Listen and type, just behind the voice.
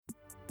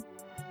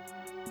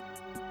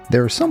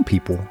There are some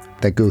people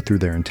that go through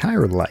their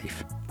entire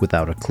life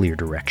without a clear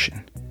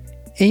direction,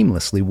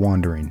 aimlessly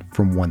wandering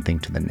from one thing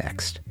to the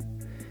next.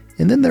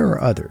 And then there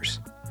are others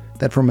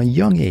that from a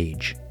young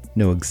age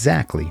know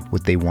exactly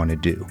what they want to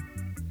do.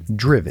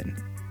 Driven,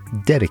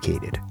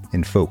 dedicated,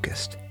 and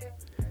focused.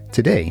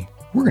 Today,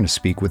 we're going to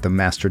speak with a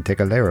master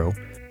tequilero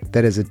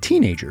that as a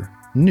teenager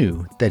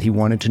knew that he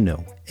wanted to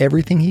know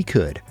everything he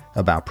could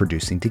about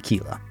producing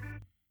tequila.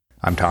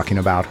 I'm talking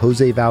about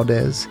Jose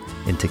Valdez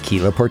and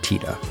Tequila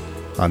Partida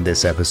on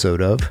this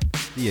episode of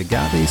the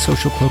Agave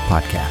Social Club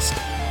Podcast,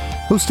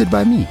 hosted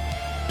by me,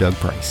 Doug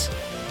Price.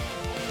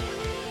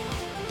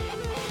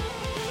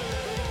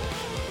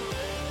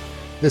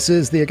 This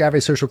is the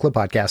Agave Social Club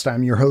Podcast.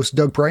 I'm your host,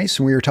 Doug Price,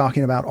 and we are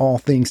talking about all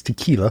things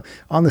tequila.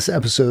 On this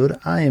episode,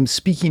 I am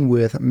speaking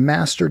with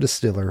master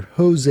distiller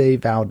Jose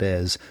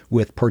Valdez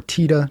with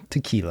Partida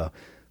Tequila.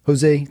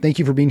 Jose, thank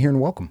you for being here and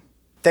welcome.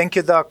 Thank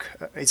you, Doc.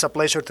 It's a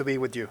pleasure to be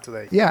with you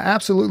today. Yeah,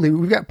 absolutely.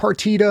 We've got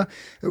Partida.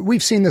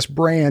 We've seen this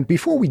brand.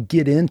 Before we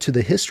get into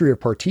the history of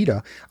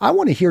Partida, I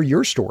want to hear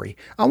your story.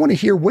 I want to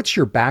hear what's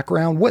your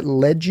background, what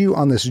led you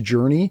on this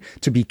journey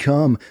to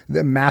become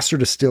the master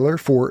distiller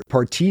for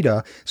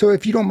Partida. So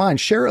if you don't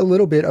mind, share a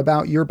little bit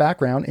about your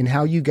background and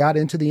how you got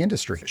into the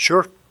industry.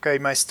 Sure. Okay,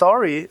 my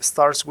story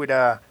starts with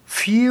a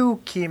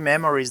few key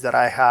memories that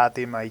I had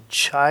in my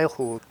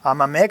childhood.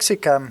 I'm a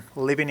Mexican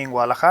living in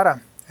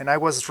Guadalajara. And I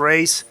was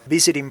raised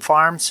visiting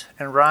farms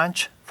and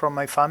ranch from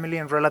my family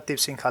and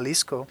relatives in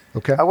Jalisco.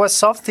 Okay. I was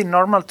something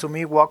normal to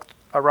me, walked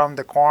around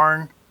the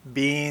corn,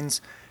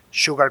 beans,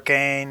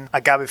 sugarcane,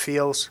 agave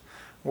fields,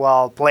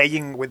 while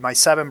playing with my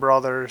 7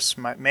 brothers,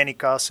 my many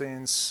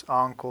cousins,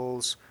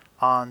 uncles,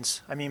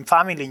 aunts,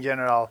 family in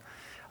general,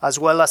 as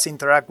well as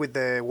interact with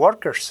the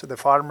workers, the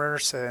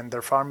farmers and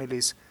their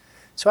families.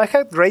 So I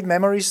had great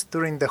memories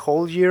during the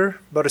whole year,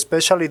 but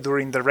especially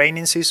during the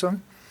raining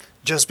season,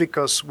 just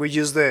because we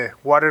use the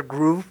water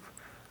groove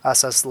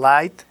as a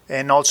slide,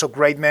 and also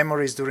great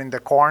memories during the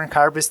corn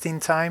harvesting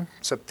time.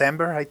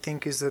 September, I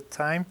think, is the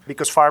time,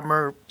 because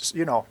farmers,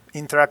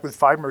 interact with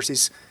farmers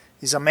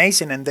is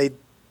amazing, and they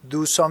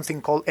do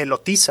something called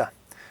elotiza,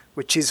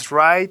 which is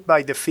right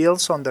by the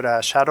fields under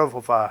the shadow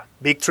of a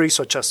big tree,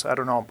 such as,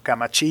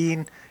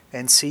 camachín,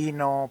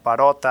 encino,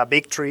 parota,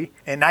 big tree.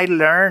 And I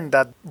learned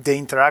that the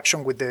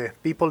interaction with the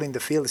people in the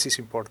fields is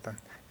important,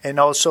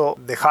 and also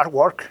the hard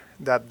work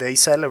that they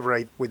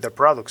celebrate with their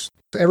products.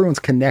 Everyone's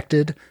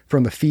connected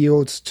from the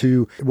fields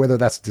to whether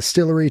that's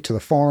distillery to the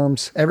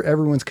farms.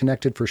 Everyone's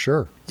connected for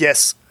sure.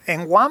 Yes.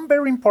 And one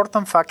very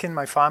important fact in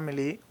my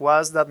family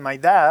was that my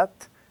dad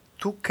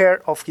took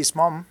care of his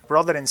mom,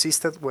 brother, and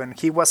sister when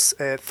he was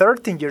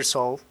 13 years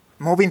old,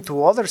 moving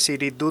to other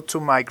city due to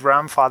my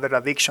grandfather's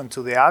addiction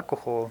to the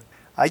alcohol.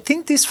 I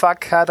think this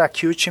fact had a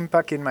huge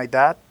impact in my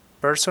dad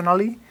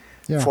personally,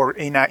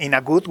 in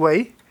a good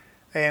way.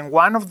 And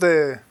one of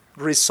the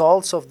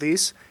results of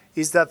this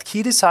is that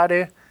he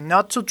decided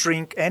not to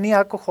drink any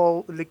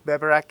alcoholic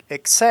beverage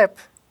except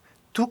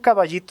 2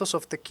 caballitos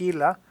of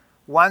tequila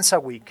once a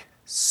week.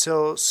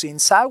 So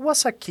since I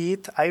was a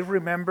kid, I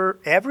remember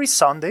every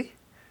Sunday,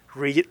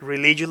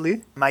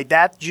 religiously, my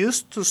dad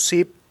used to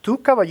sip 2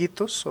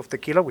 caballitos of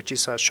tequila, which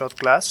is a shot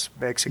glass,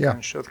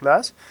 Mexican shot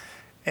glass.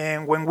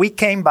 And when we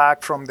came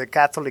back from the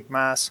Catholic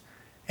Mass,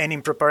 and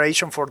in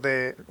preparation for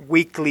the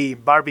weekly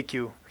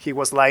barbecue, he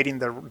was lighting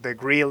the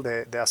grill,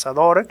 the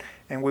asador,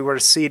 and we were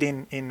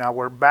sitting in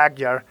our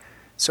backyard.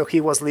 So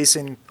he was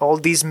listening all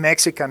this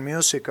Mexican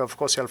music of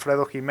Jose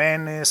Alfredo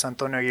Jimenez,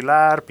 Antonio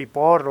Aguilar,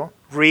 Piporro,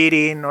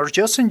 reading, or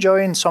just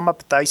enjoying some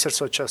appetizers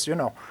such as,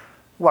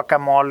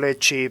 guacamole,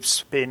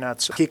 chips,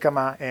 peanuts,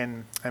 jicama,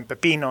 and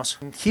pepinos.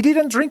 He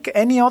didn't drink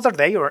any other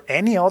day or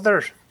any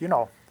other,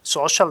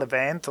 social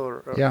event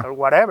or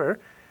whatever,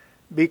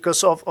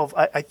 because of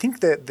I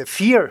think the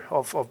fear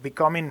of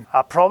becoming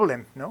a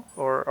problem,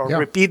 or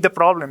repeat the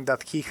problem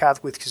that he had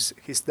with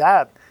his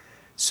dad.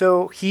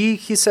 So he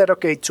said,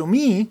 okay, to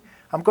me,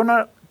 I'm going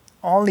to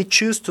only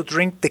choose to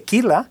drink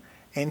tequila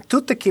and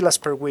 2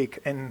 tequilas per week.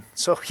 And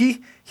so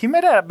he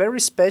made a very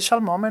special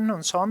moment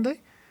on Sunday,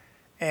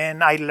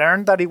 and I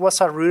learned that it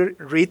was a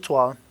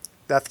ritual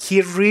that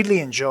he really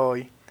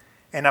enjoyed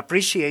and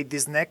appreciate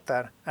this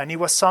nectar, and it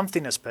was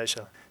something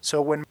special. So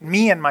when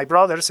me and my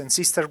brothers and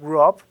sister grew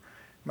up,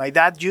 my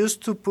dad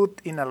used to put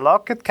in a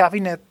locked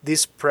cabinet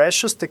these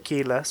precious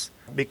tequilas,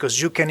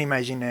 because you can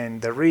imagine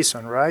the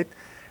reason, right?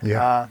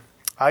 Yeah.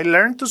 I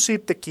learned to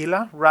sip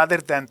tequila rather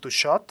than to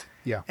shot,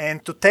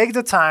 and to take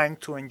the time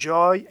to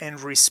enjoy and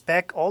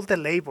respect all the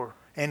labor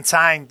and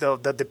time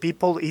that the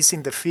people is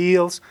in the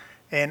fields,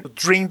 and to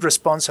drink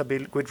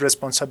with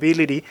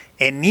responsibility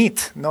and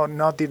eat, not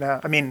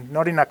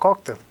in a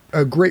cocktail.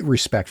 a great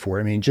respect for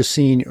it. I mean, just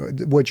seeing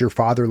what your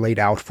father laid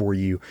out for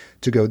you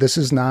to go, this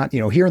is not,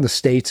 here in the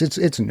States,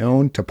 it's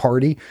known to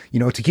party,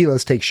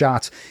 tequilas, take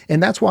shots.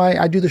 And that's why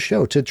I do the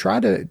show, to try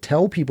to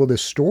tell people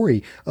this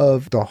story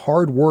of the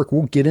hard work.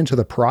 We'll get into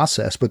the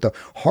process, but the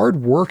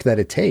hard work that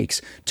it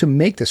takes to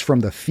make this,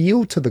 from the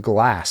field to the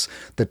glass,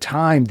 the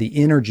time, the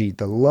energy,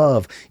 the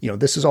love.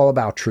 This is all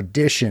about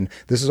tradition.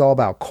 This is all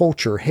about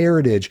culture,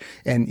 heritage.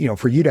 And,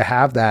 for you to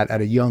have that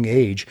at a young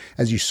age,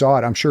 as you saw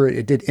it, I'm sure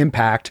it did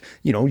impact,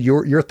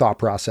 your thought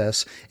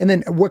process. And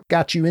then what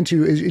got you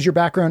into, is your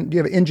background, do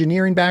you have an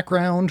engineering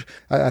background?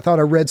 I thought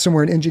I read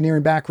somewhere an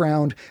engineering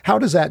background. How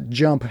does that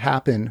jump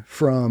happen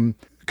from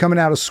coming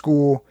out of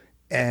school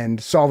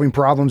and solving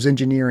problems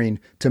engineering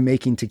to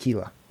making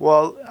tequila?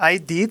 Well, I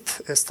did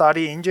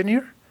study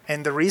engineer.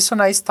 And the reason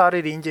I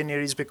studied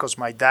engineer is because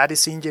my dad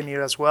is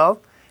engineer as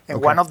well.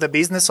 And one of the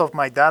business of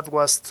my dad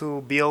was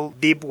to build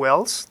deep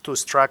wells to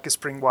extract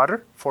spring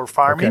water for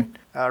farming,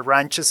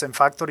 ranches and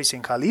factories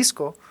in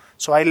Jalisco.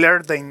 So I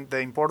learned the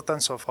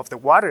importance of the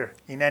water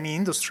in any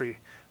industry,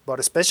 but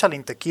especially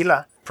in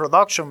tequila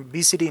production,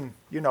 visiting,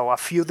 a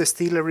few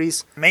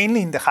distilleries,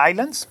 mainly in the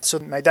Highlands. So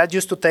my dad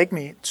used to take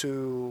me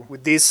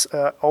with these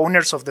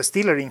owners of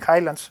distillery in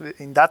Highlands.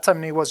 In that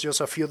time, it was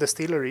just a few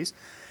distilleries,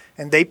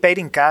 and they paid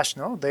in cash.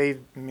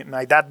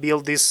 My dad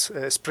built this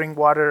spring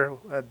water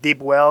deep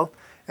well,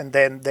 and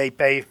then they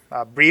pay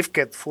a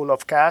briefcase full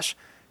of cash.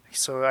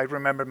 So I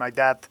remember my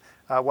dad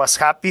was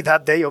happy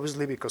that day,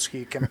 obviously, because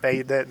he can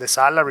pay the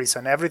salaries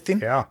and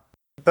everything. Yeah.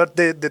 But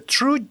the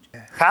true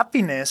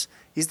happiness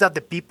is that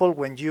the people,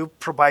 when you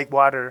provide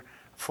water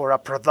for a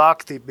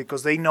productive,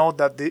 because they know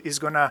that it's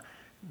going to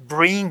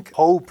bring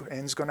hope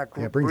and it's going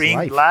to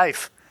bring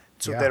life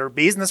to their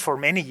business for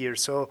many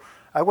years. So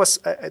I was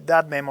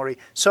that memory.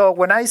 So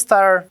when I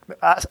start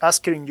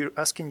asking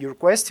your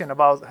question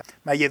about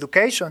my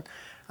education,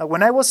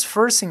 when I was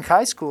first in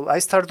high school, I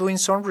started doing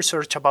some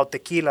research about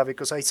tequila,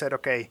 because I said,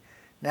 okay,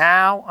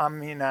 now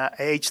I'm in an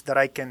age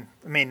that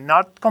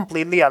not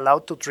completely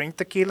allowed to drink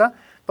tequila,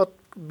 but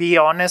be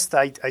honest,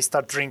 I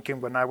started drinking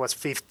when I was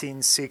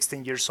 15,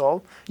 16 years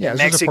old. Yeah,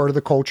 this is a part of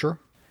the culture.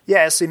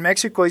 Yes, in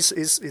Mexico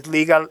it's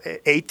legal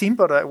 18,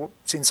 but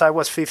since I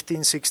was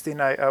 15,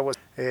 16, I was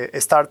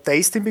start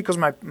tasting, because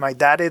my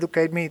dad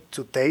educated me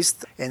to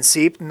taste and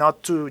sip,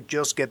 not to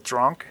just get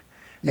drunk,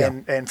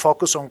 and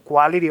focus on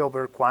quality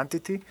over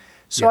quantity.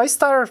 So I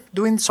started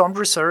doing some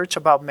research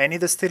about many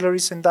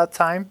distilleries in that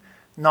time,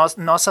 not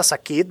as a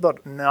kid,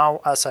 but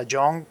now as a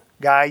young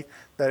guy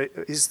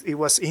he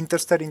was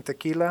interested in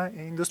tequila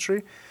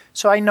industry.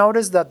 So I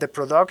noticed that the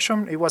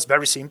production, it was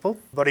very simple,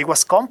 but it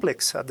was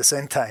complex at the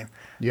same time.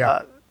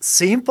 Yeah.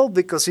 Simple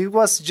because it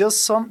was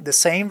just the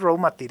same raw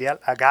material,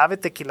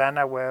 agave,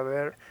 tequilana,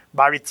 Weber,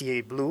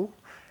 Variety Blue,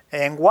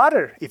 and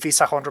water, if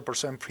it's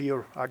 100%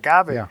 pure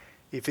agave. Yeah.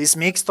 If it's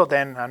mixed,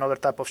 then another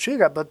type of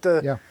sugar.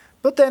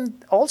 But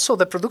then also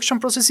the production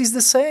process is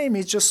the same.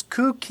 It's just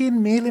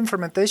cooking, milling,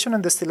 fermentation,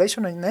 and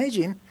distillation and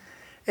aging.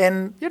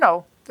 And,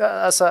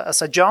 as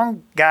a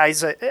young guy,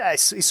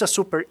 it's a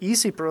super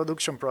easy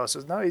production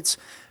process. No, it's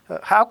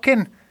how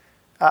can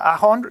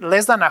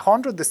less than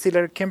 100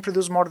 distillery can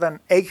produce more than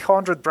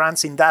 800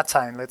 brands in that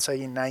time, let's say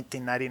in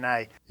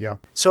 1999. Yeah.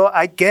 So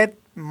I get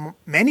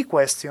many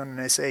questions.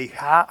 I say,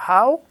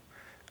 how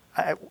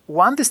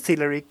one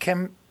distillery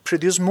can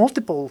produce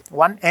multiple,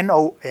 one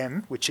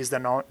NOM, which is the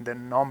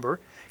number,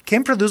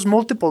 can produce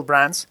multiple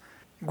brands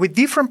with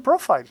different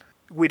profile,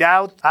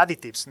 without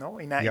additives,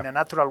 in a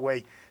natural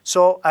way.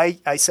 So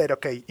I said,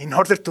 okay, in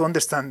order to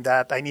understand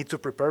that, I need to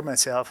prepare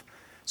myself.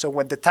 So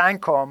when the time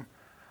came,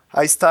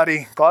 I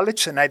studied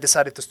college, and I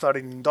decided to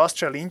study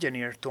industrial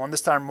engineer to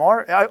understand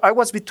more. I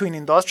was between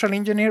industrial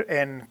engineer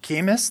and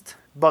chemist,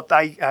 but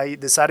I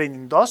decided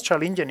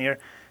industrial engineer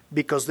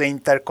because the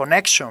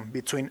interconnection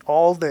between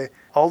all the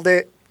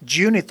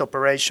unit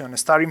operation,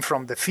 starting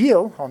from the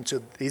field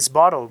onto this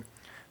bottle,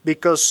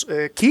 because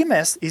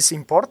chemist is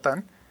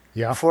important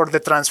for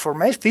the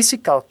transformation,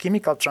 physical,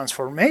 chemical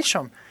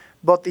transformation.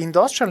 But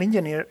industrial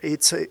engineer,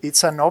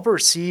 it's an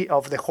oversee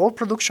of the whole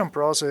production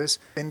process,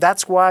 and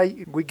that's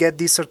why we get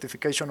this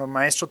certification of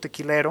Maestro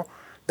Tequilero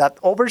that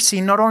oversee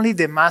not only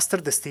the master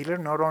distiller,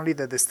 not only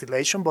the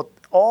distillation, but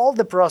all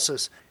the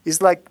process.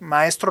 It's like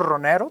Maestro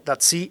Ronero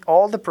that see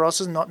all the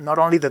process, not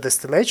only the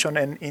distillation.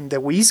 And in the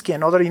whiskey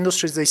and other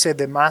industries, they say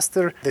the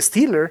master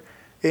distiller,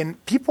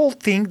 and people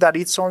think that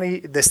it's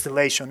only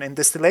distillation. And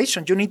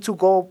distillation, you need to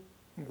go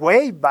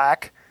way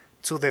back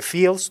to the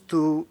fields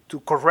to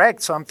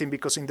correct something,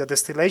 because in the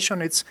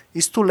distillation it's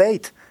too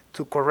late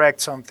to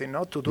correct something,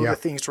 to do the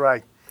things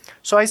right.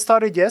 So I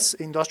studied,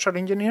 industrial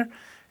engineer,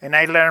 and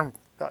I learned,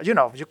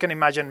 you can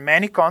imagine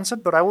many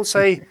concepts, but I will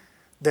say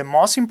the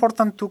most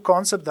important two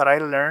concepts that I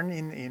learned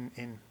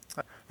in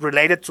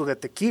related to the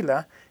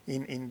tequila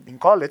in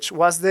college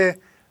was a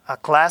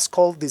class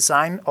called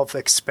Design of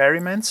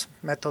Experiments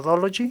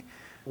methodology,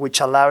 which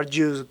allowed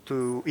you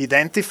to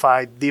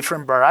identify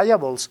different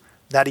variables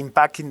that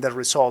impact in the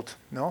result.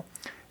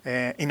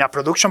 In a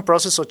production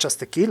process such as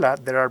tequila,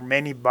 there are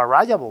many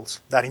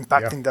variables that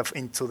impact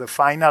into the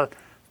final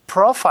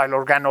profile,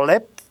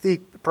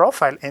 organoleptic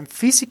profile, and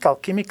physical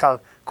chemical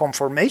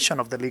conformation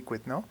of the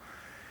liquid, no?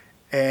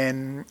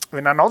 And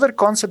another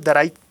concept that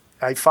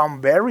I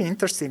found very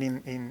interesting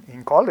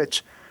in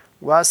college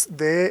was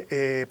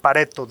the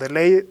Pareto,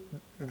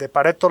 the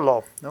Pareto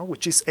law, no?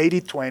 Which is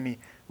 80-20,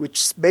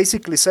 which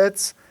basically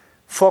says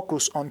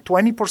focus on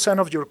 20%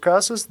 of your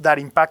causes that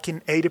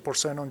impacting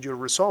 80% on your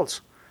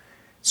results.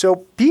 So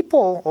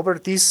people over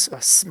these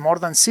more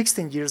than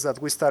 16 years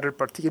that we started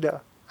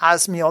Partida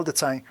ask me all the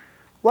time,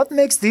 what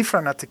makes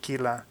different a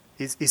tequila?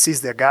 Is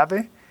this the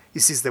agave?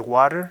 Is this the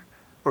water?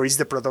 Or is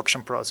the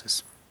production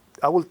process?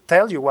 I will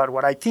tell you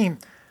what I think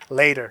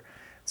later.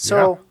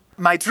 So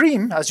my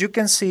dream, as you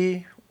can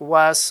see,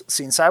 was,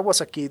 since I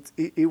was a kid,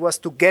 it was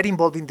to get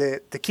involved in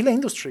the tequila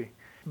industry.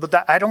 But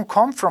I don't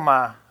come from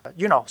a,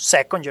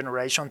 second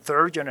generation,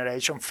 third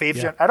generation,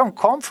 fifth generation. I don't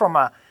come from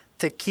a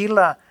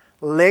tequila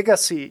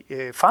legacy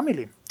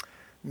family.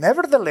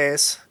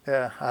 Nevertheless,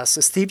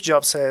 as Steve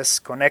Jobs says,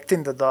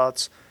 connecting the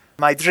dots,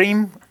 my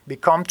dream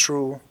became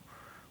true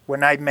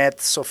when I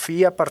met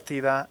Sofia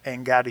Partida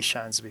and Gary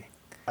Shansby.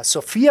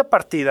 Sofia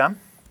Partida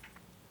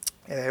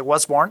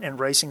was born and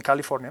raised in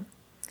California.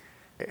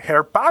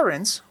 Her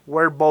parents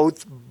were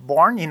both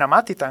born in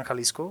Amatitan,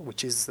 Jalisco,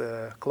 which is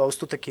close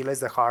to Tequila, is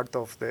the heart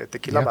of the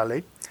Tequila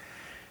Valley.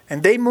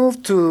 And they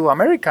moved to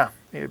America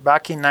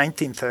back in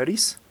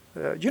 1930s,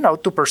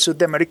 to pursue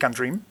the American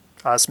dream,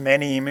 as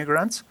many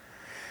immigrants.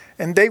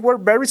 And they were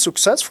very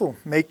successful,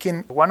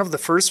 making one of the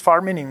first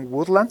farming in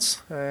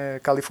Woodlands,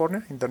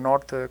 California, in the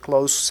north,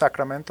 close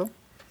Sacramento.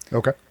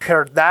 Okay.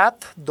 Her dad,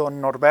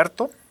 Don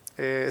Norberto,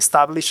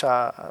 established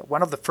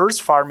one of the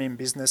first farming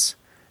business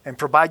and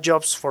provide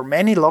jobs for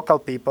many local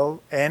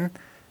people, and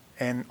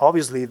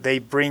obviously they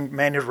bring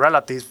many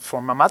relatives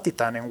from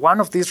Amatitan, and one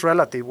of these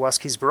relatives was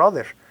his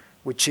brother,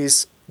 which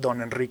is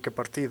Don Enrique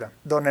Partida.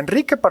 Don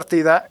Enrique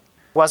Partida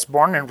was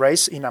born and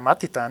raised in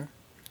Amatitan,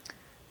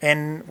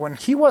 and when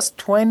he was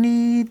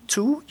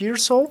 22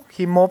 years old,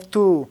 he moved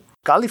to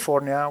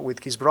California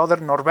with his brother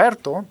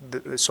Norberto,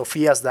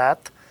 Sofia's dad,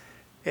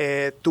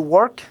 to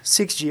work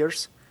 6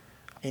 years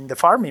in the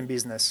farming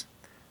business.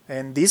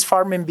 And this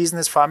farming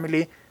business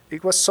family,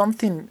 it was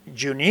something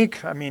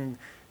unique. I mean,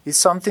 it's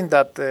something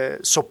that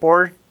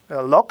support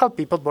local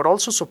people, but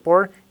also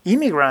support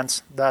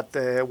immigrants that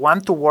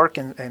want to work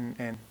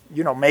and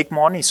make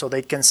money so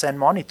they can send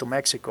money to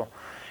Mexico.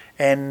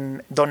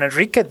 And Don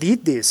Enrique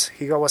did this.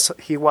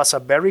 He was a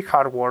very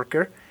hard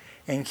worker,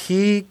 and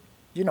he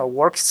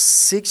worked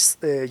 6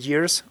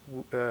 years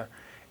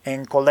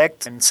and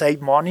collect and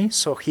save money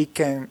so he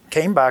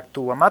came back to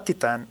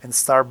Amatitan and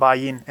start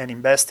buying and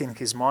investing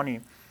his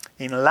money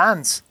in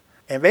lands.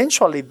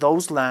 Eventually,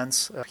 those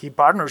lands, he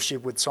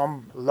partnership with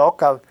some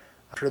local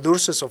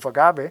producers of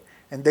agave,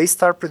 and they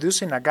start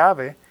producing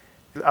agave,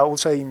 I would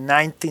say in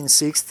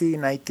 1960,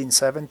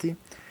 1970.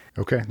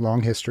 Okay,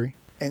 long history.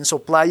 And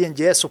supplying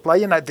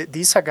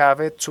this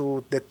agave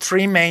to the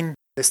 3 main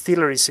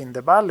distilleries in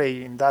the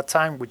valley in that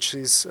time, which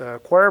is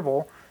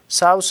Cuervo,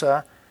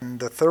 Sausa, and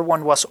the third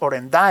one was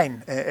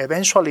Orendain.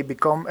 Eventually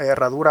become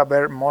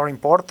Herradura more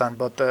important,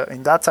 but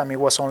in that time it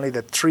was only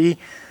the 3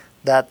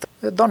 that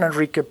Don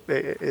Enrique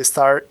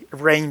start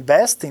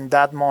reinvesting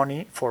that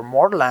money for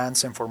more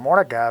lands and for more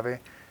agave.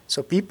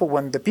 So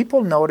when the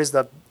people noticed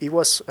that it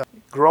was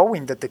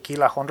growing the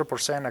tequila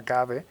 100%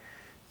 agave,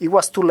 it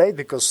was too late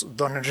because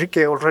Don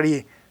Enrique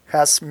already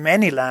has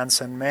many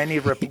lands and many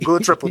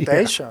good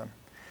reputation.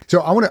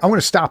 So I want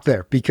to stop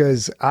there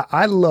because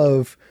I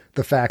love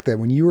the fact that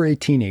when you were a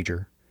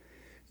teenager,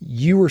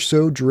 you were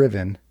so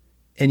driven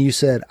and you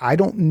said, I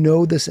don't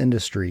know this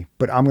industry,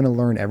 but I'm going to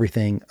learn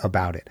everything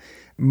about it.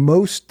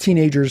 Most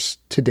teenagers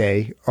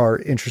today are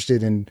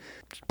interested in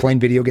playing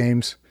video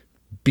games,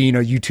 being a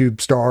YouTube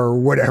star or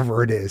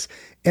whatever it is.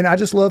 And I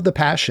just love the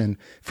passion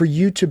for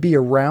you to be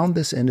around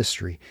this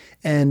industry.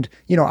 And,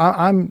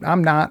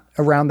 I'm not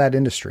around that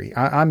industry.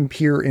 I'm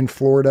here in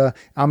Florida.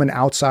 I'm an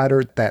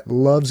outsider that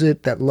loves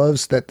it, that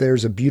loves that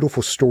there's a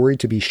beautiful story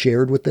to be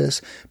shared with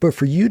this. But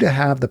for you to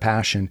have the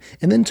passion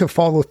and then to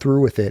follow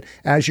through with it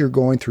as you're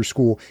going through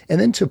school, and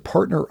then to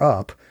partner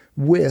up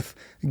with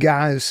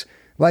guys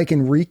like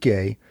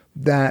Enrique,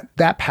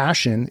 that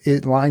passion,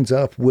 it lines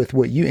up with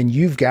what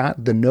you've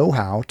got the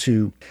know-how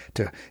to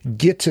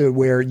get to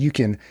where you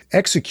can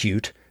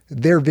execute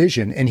their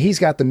vision. And he's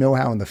got the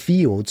know-how in the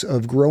fields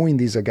of growing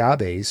these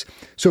agaves.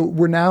 So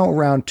we're now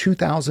around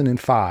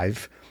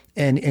 2005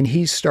 and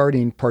he's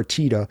starting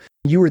Partida.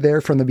 You were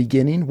there from the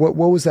beginning. What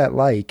was that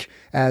like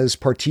as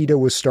Partida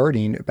was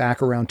starting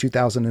back around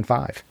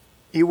 2005?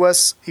 It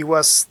was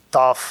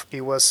tough.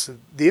 It was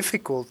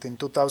difficult in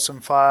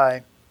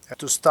 2005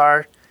 to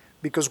start,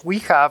 because we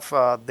have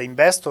the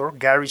investor,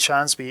 Gary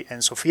Shansby,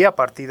 and Sofia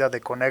Partida,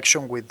 the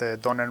connection with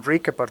Don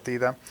Enrique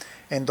Partida.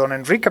 And Don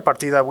Enrique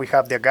Partida, we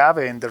have the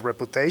agave and the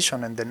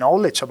reputation and the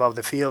knowledge about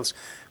the fields,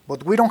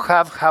 but we don't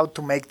have how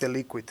to make the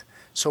liquid.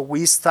 So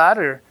we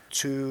started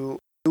to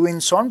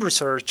doing some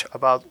research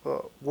about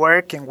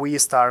where can we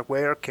start,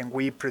 where can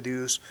we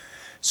produce.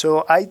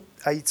 So I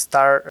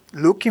start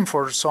looking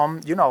for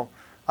some,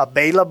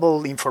 available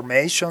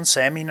information,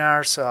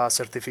 seminars,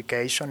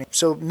 certification.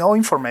 So no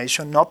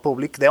information, not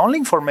public. The only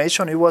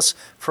information, it was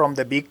from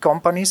the big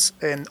companies,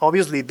 and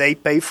obviously they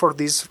pay for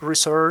this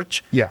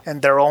research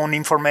and their own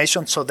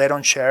information, so they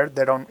don't share.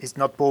 It's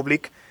not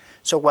public.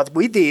 So what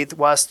we did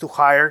was to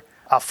hire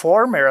a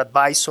former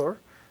advisor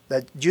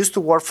that used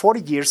to work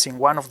 40 years in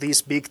one of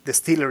these big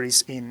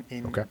distilleries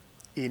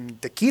in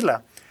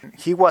Tequila.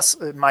 He was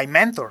my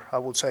mentor, I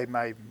would say,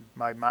 my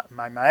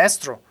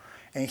maestro.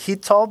 And he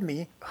taught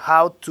me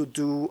how to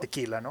do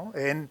tequila, no?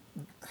 And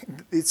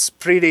it's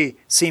pretty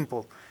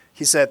simple.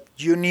 He said,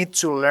 you need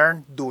to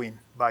learn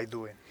by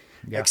doing,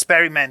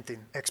 experimenting.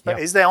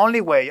 It's the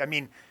only way. I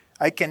mean,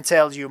 I can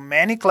tell you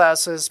many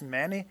classes,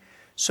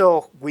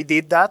 So we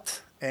did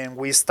that, and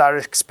we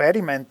started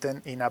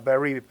experimenting in a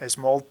very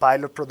small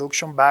pilot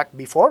production back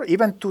before,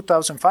 even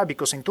 2005,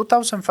 because in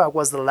 2005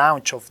 was the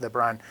launch of the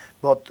brand.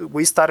 But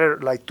we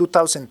started like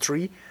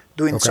 2003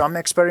 doing some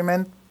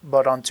experiment,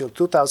 but until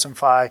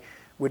 2005,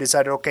 we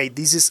decided, okay,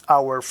 this is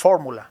our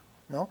formula.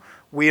 No,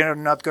 we are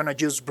not going to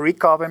use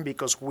brick oven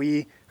because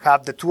we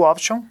have the two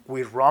options.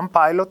 We run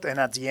pilot, and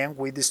at the end,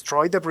 we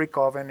destroy the brick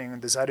oven and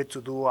decided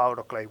to do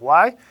autoclave.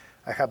 Why?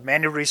 I have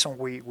many reasons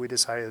we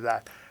decided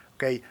that.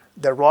 Okay,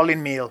 the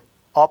rolling mill,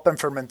 open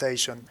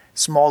fermentation,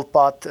 small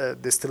pot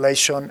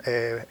distillation,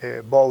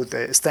 both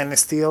stainless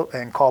steel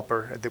and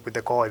copper with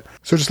the coil.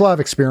 So just a lot of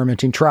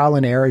experimenting, trial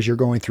and error as you're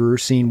going through,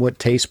 seeing what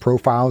taste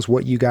profiles,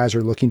 what you guys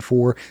are looking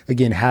for.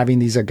 Again, having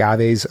these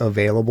agaves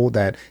available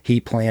that he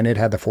planted,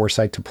 had the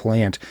foresight to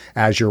plant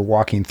as you're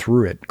walking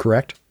through it,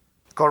 correct?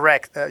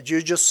 Correct.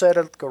 You just said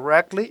it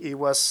correctly. It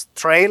was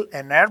trial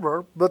and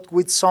error, but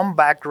with some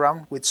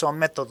background, with some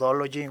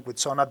methodology, with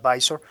some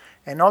advisor.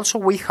 And also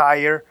we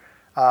hire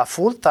a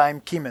full-time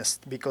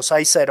chemist, because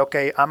I said,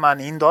 okay, I'm an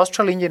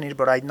industrial engineer,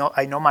 but I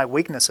know my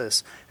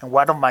weaknesses. And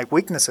one of my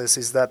weaknesses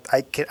is that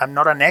I'm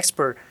not an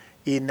expert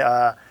in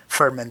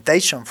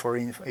fermentation,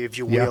 if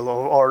you will,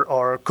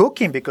 or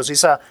cooking, because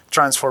it's a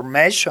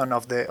transformation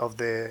of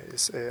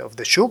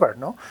the sugar,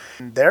 no.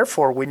 And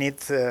therefore, we need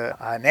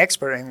an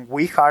expert, and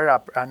we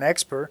hire an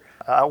expert.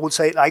 I would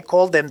say I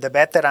call them the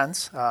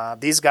veterans.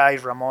 This guy,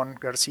 Ramon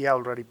Garcia,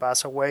 already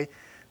passed away.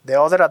 The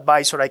other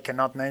advisor, I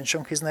cannot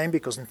mention his name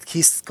because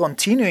he's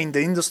continuing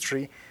the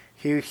industry.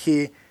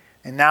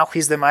 And now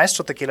he's the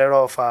maestro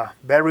tequilero of a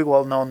very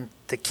well-known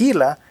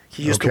tequila.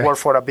 He used to work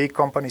for a big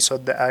company,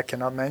 so I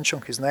cannot mention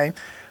his name.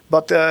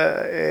 But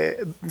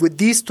with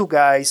these two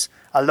guys,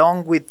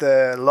 along with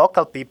the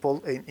local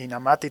people in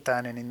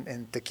Amatitan and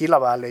in Tequila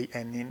Valley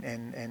and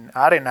in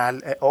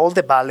Arenal, all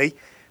the valley,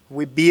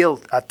 we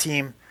built a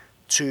team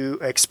to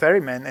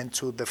experiment and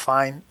to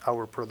define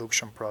our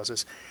production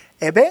process.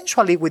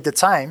 Eventually, with the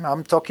time,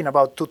 I'm talking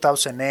about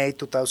 2008,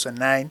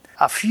 2009,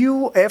 a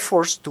few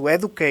efforts to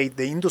educate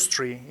the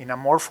industry in a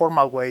more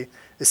formal way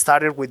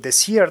started with the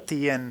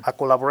CRT and a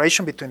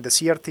collaboration between the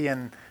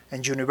CRT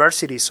and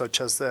universities such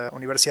as the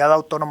Universidad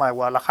Autónoma de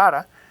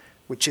Guadalajara,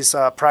 which is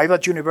a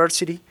private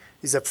university.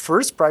 It's the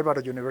first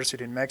private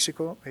university in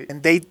Mexico.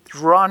 And they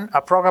run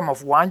a program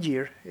of 1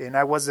 year, and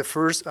I was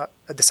the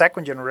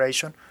second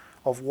generation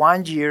of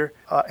 1 year,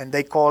 and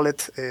they call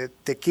it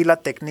Tequila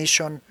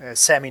Technician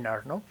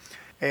Seminar, no?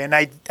 And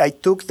I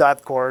took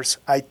that course.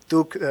 I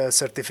took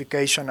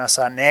certification as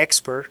an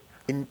expert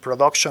in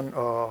production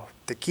of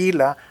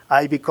tequila.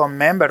 I become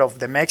member of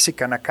the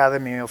Mexican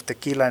Academy of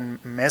Tequila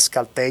and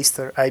Mezcal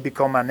Taster. I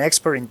become an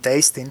expert in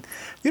tasting.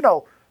 You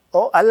know,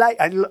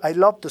 I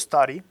love to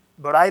study,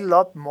 but I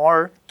love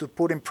more to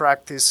put in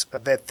practice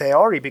the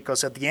theory,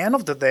 because at the end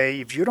of the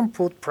day, if you don't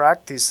put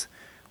practice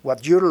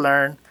what you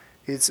learn,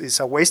 it's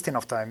a wasting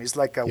of time. It's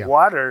like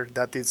water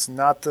that is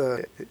not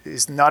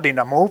in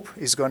a move,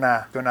 is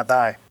gonna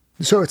die.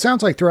 So it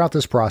sounds like throughout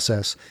this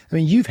process, I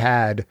mean, you've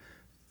had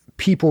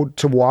people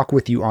to walk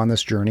with you on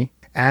this journey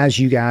as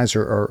you guys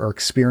are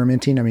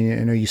experimenting. I mean,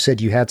 I know you said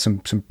you had some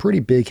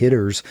pretty big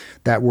hitters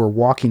that were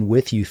walking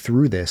with you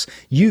through this.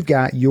 You've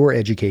got your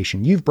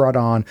education. You've brought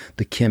on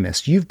the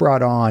chemists. You've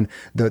brought on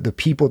the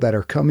people that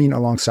are coming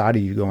alongside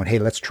of you going, hey,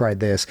 let's try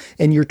this.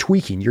 And you're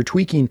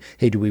tweaking.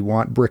 Hey, do we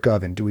want brick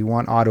oven? Do we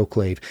want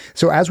autoclave?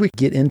 So as we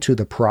get into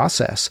the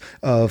process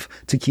of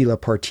Tequila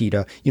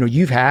Partida, you know,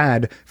 you've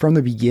had from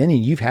the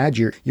beginning, you've had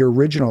your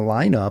original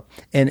lineup,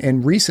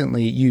 and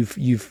recently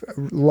you've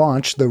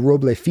launched the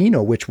Roble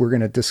Fino, which we're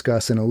going to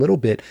discuss in a little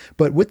bit.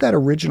 But with that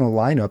original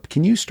lineup,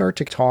 can you start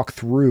to talk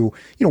through,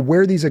 you know,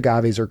 where these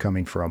agaves are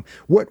coming from?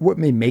 What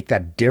may make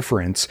that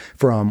difference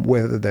from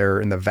whether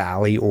they're in the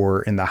valley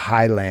or in the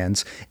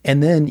highlands?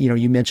 And then, you know,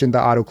 you mentioned the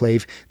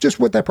autoclave, just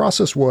what that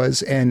process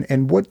was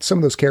and what some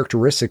of those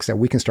characteristics that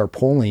we can start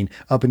pulling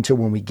up until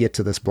when we get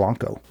to this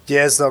Blanco.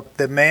 Yes, Doc.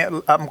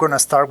 I'm going to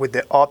start with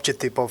the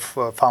objective of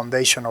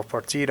foundation of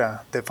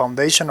Partida. The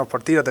foundation of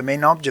Partida, the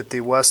main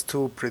objective was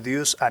to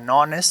produce an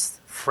honest,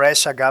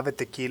 fresh agave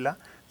tequila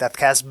that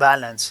has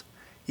balance,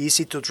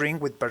 easy to drink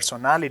with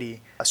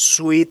personality,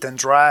 sweet and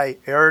dry,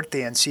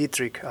 earthy and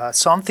citric,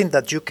 something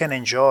that you can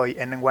enjoy.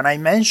 And when I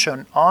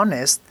mention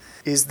honest,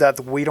 is that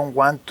we don't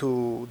want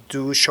to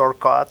do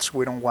shortcuts.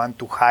 We don't want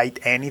to hide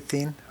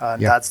anything.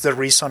 That's the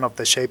reason of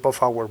the shape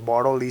of our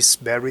bottle is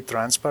very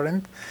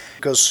transparent,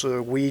 because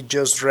we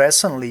just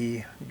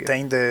recently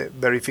obtained the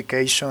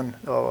verification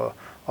of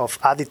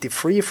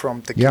additive-free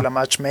from Tequila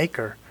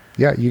Matchmaker.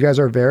 Yeah, you guys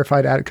are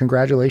verified at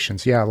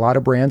Congratulations. Yeah, a lot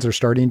of brands are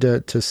starting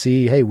to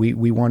see, hey,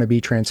 we want to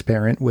be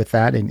transparent with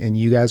that, and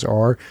you guys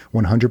are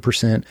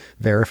 100%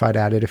 verified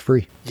additive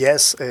free.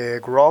 Yes,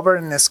 Grover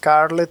and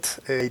Scarlett,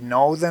 I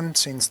know them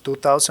since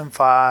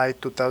 2005,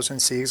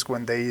 2006,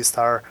 when they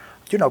start,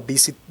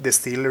 visit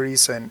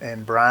distilleries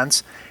and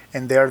brands,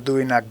 and they're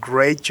doing a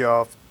great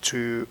job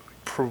to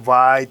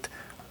provide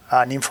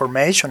an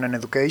information and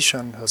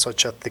education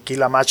such as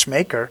Tequila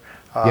Matchmaker,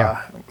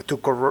 to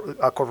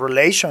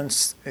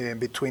correlations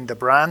between the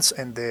brands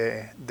and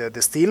the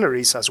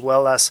distilleries, as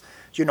well as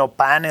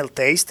panel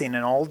tasting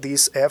and all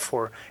this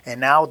effort.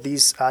 And now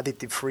this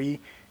additive free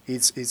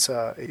is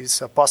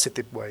a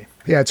positive way.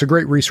 Yeah, it's a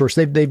great resource.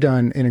 They've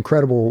done an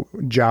incredible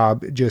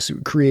job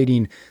just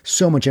creating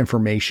so much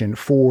information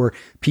for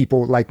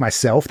people like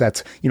myself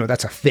that's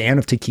a fan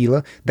of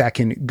tequila, that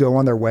can go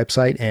on their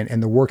website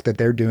and the work that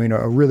they're doing.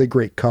 A really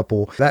great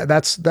couple.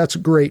 That's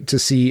great to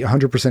see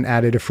 100%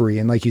 additive free,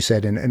 and like you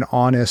said, an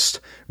honest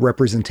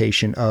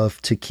representation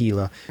of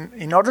tequila.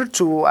 In order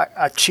to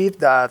achieve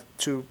that,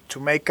 to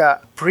make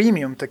a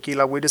premium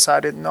tequila, we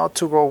decided not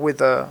to go with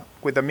the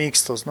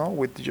mixtos,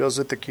 with just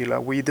the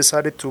tequila. We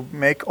decided to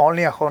make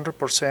only 100%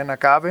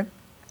 agave,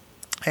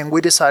 and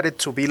we decided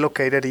to be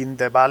located in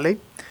the valley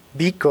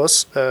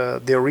because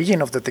the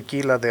origin of the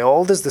tequila, the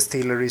oldest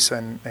distilleries,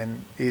 and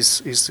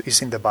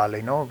is in the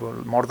valley.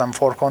 More than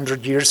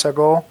 400 years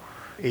ago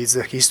is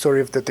the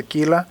history of the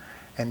tequila,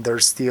 and they're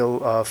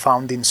still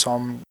found in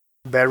some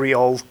very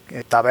old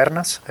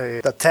tabernas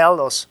that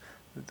tell us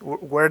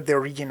where the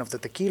origin of the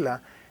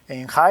tequila.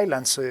 In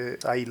Highlands,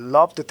 I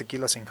love the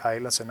tequilas in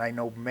Highlands, and I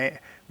know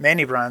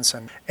many brands,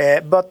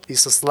 but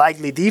it's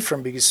slightly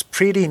different because it's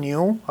pretty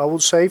new, I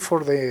would say,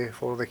 for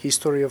the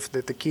history of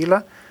the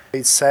tequila.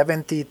 It's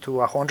 70 to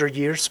 100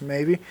 years,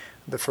 maybe,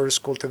 the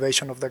first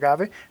cultivation of the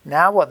agave.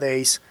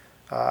 Nowadays,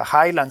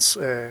 Highlands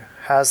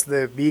has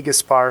the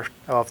biggest part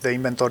of the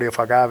inventory of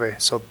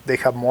agave, so they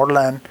have more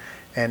land,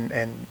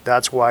 and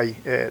that's why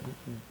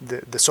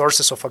the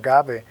sources of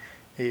agave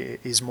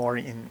is more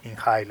in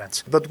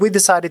Highlands. But we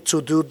decided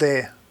to do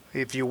the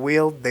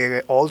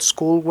old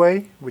school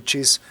way, which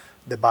is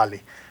the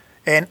valley.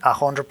 And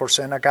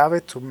 100%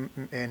 agave,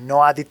 no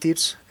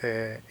additives,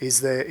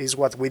 is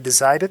what we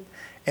decided.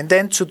 And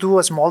then to do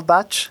a small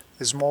batch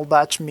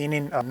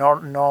meaning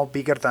no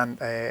bigger than,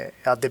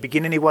 at the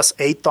beginning it was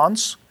 8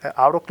 tons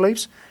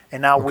autoclaves,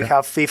 and now we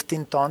have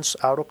 15 tons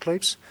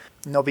autoclaves,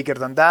 no bigger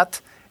than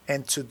that.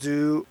 And to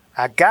do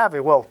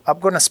agave, well, I'm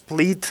going to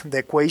split the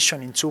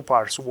equation in two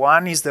parts.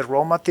 One is the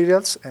raw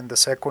materials, and the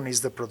second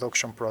is the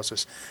production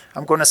process.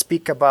 I'm going to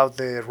speak about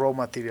the raw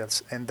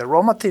materials. And the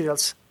raw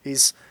materials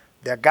is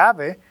the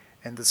agave,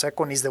 and the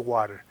second is the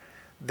water.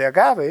 The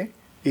agave,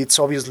 it's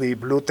obviously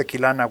Blue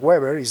Tequilana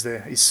Weber, is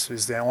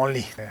the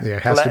only...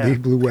 it has to be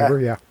Blue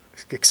Weber,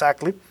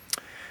 Exactly.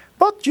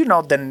 But, the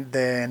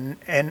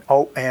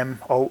NOM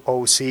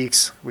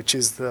 006, which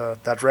is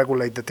that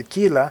regulate the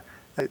tequila,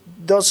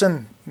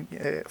 doesn't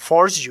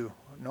force you,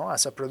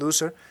 as a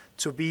producer,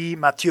 to be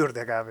mature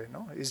the agave.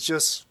 It's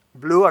just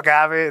blue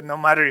agave, no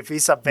matter if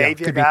it's a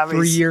baby could agave. Could be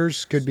 3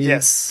 years, could be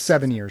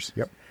 7 years.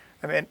 Yep.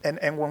 I mean,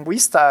 and when we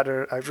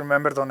started, I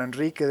remember Don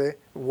Enrique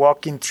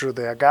walking through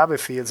the agave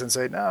fields and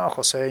saying, "No,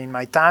 Jose, in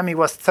my time it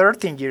was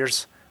 13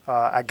 years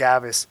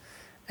agaves."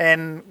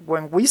 And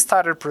when we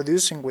started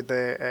producing with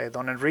the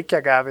Don Enrique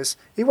agaves,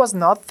 it was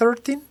not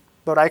 13,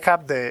 but I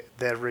have the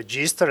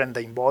register and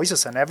the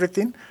invoices and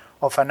everything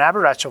of an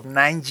average of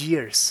 9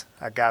 years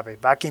agave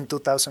back in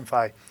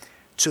 2005.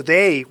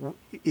 Today,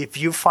 if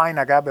you find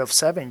agave of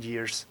 7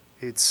 years,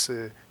 it's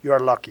you are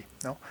lucky.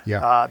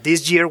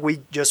 This year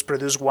we just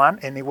produced one,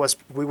 and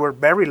we were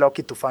very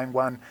lucky to find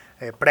one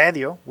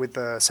Predio with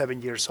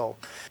 7 years old.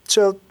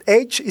 So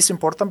age is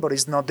important, but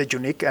it's not the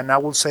unique, and I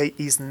will say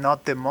is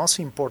not the most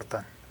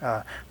important.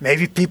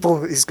 Maybe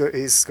people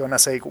is gonna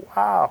say,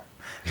 "Wow,"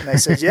 and I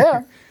said,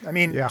 "Yeah." I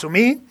mean, to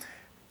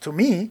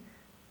me.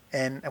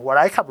 And what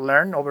I have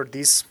learned over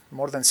these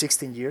more than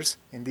 16 years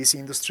in this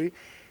industry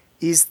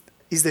is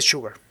the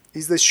sugar.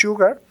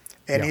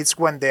 And it's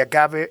when the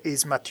agave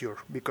is mature.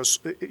 Because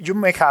you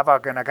may have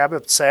an agave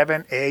of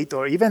 7, 8,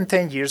 or even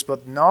 10 years,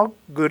 but not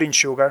good in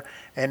sugar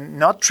and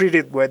not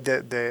treated with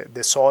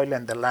the soil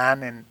and the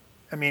land. And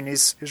I mean,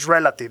 it's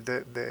relative,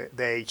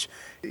 the age.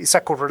 It's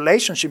a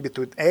correlation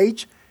between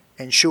age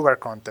and sugar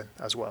content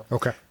as well.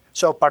 Okay.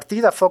 So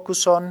Partida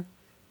focus on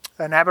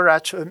an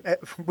average.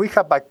 We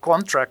have by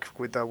contract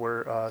with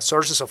our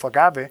sources of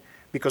agave,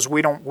 because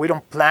we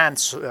don't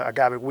plant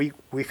agave.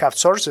 We have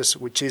sources,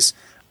 which is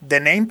the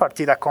name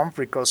Partida comes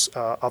because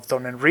of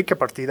Don Enrique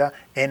Partida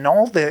and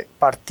all the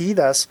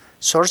Partidas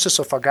sources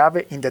of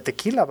agave in the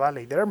Tequila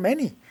Valley. There are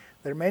many.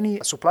 There are many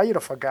suppliers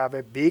of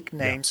agave, big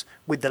names,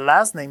 with the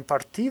last name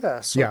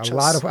Partida. Yeah,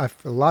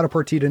 a lot of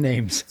Partida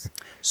names.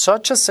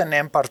 Such as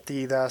Senem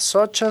Partida,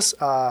 such as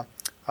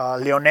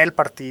Leonel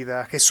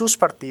Partida, Jesus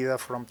Partida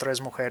from Tres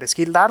Mujeres,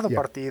 Gildardo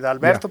Partida,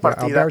 Alberto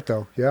Partida.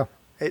 Alberto, yeah.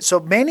 So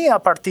many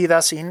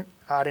Partidas in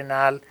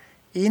Arenal,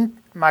 in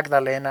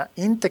Magdalena,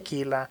 in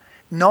Tequila,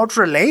 not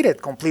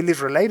related, completely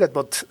related,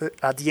 but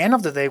at the end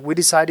of the day, we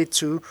decided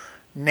to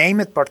name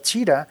it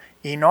Partida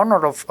in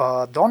honor of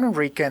Don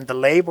Enrique and the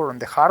labor and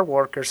the hard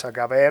workers,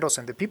 agaveros,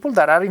 and the people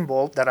that are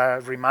involved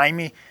that remind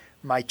me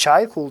my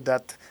childhood,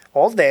 that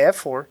all the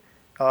effort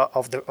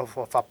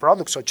of a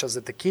product such as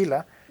the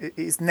tequila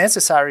is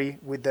necessary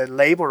with the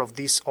labor of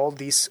all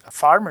these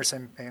farmers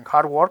and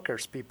hard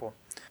workers people.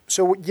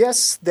 So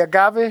yes, the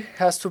agave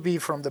has to be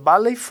from the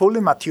valley,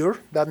 fully mature.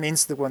 That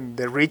means when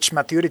they reach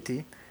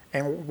maturity.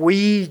 And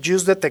we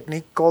use the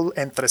technique called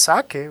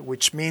entresaque,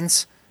 which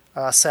means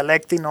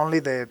selecting only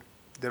the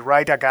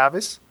right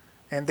agaves.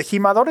 And the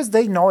jimadores,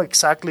 they know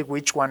exactly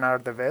which one are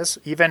the best.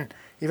 Even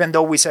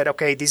though we said,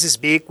 okay, this is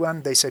big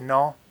one, they say,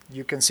 no,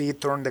 you can see it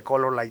turn the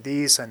color like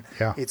this, and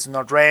it's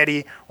not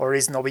ready, or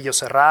it's novillo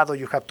cerrado,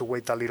 you have to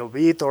wait a little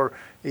bit, or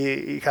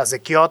it has the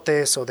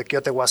quiote, so the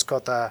quiote was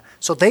cut.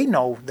 So they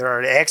know, there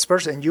are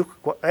experts, and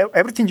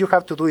everything you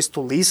have to do is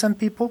to listen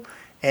people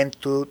and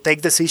to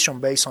take decision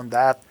based on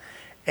that.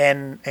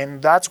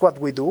 And that's what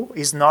we do.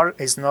 It's not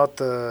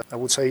I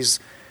would say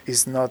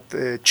it's not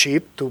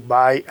cheap to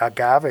buy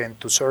agave and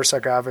to source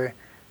agave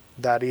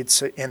that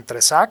it's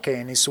entresaque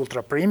and it's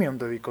ultra premium,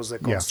 because the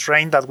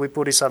constraint that we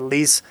put is at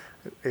least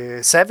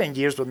 7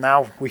 years, but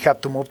now we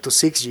have to move to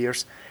 6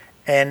 years,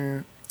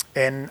 and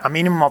a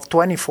minimum of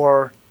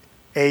 24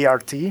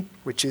 ART,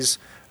 which is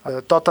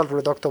total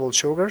reductible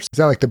sugars. Is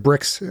that like the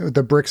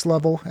bricks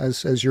level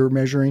as you're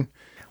measuring?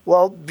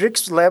 Well,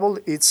 bricks level,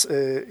 it's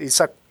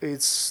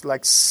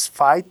like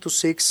 5 to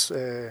 6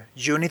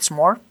 units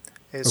more.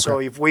 Okay. So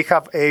if we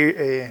have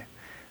a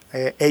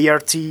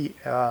ART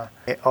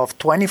of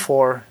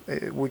 24,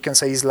 we can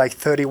say it's like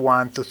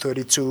 31 to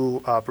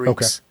 32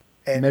 bricks. Okay.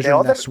 And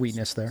measuring that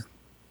sweetness there.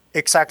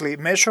 Exactly.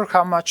 Measure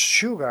how much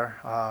sugar.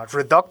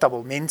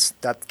 Reductible means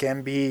that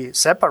can be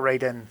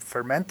separated and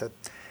fermented.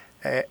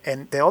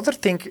 And the other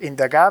thing in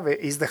the agave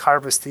is the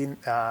harvesting,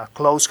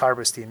 close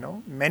harvesting.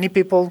 No? Many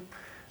people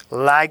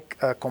like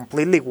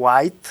completely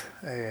white,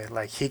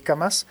 like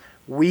jicamas.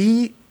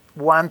 We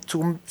want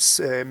 2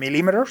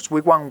 millimeters.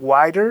 We want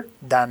wider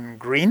than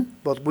green,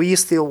 but we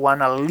still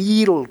want a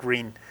little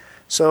green.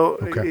 So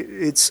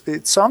it's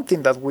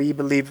something that we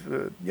believe,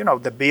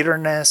 the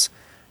bitterness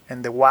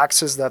and the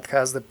waxes that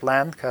has the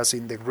plant has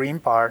in the green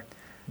part,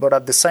 but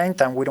at the same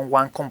time, we don't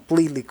want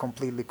completely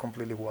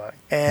white.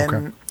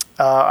 And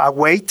a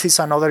weight is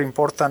another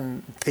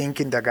important thing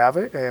in the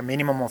agave, a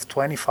minimum of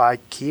 25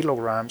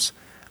 kilograms.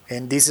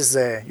 And this is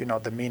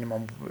the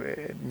minimum.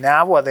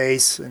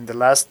 Nowadays, in the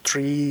last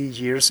 3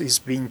 years, it's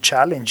been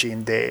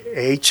challenging, the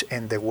age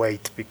and the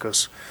weight,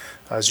 because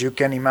as you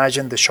can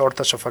imagine, the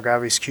shortage of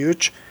agave is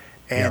huge.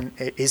 And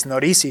it's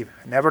not easy.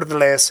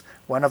 Nevertheless,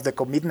 one of the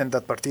commitments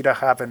that Partida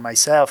have and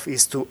myself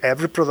is to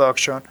every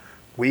production,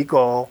 we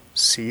go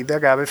see the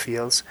agave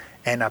fields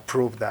and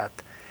approve that.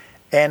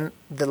 And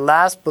the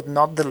last but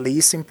not the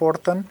least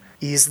important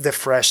is the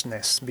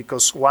freshness,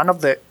 because one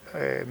of the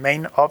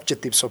main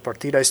objectives of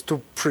Partida is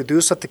to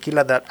produce a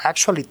tequila that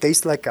actually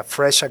tastes like a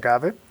fresh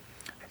agave.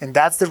 And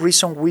that's the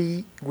reason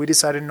we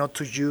decided not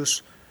to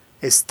use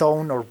a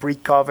stone or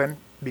brick oven,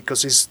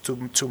 because it's to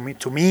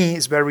me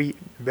it's very,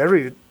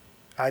 very,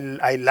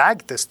 I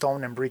like the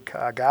stone and brick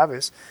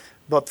agaves,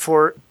 but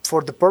for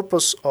the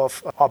purpose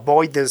of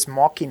avoid the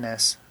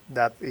smokiness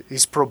that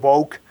is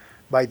provoked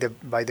by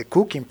the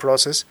cooking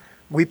process,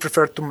 we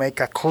prefer to make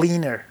a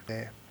cleaner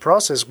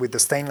process with the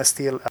stainless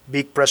steel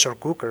big pressure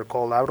cooker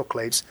called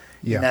autoclaves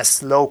in a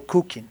slow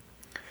cooking.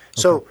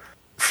 So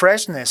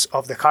freshness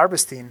of the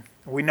harvesting,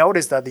 we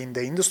notice that in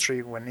the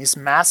industry, when it's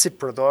massive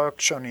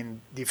production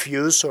in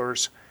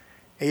diffusers,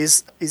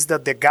 is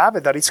that the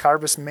agave that is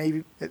harvested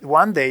maybe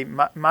one day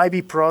might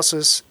be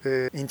processed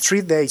in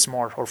 3 days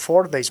more or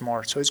 4 days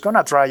more. So it's going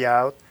to dry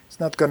out. It's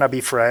not going to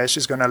be fresh.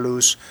 It's going to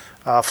lose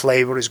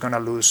flavor. It's going to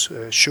lose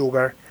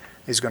sugar.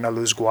 It's going to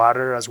lose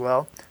water as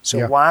well.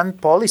 So one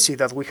policy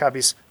that we have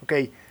is,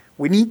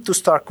 we need to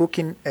start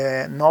cooking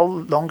no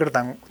longer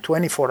than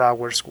 24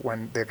 hours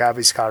when the agave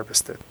is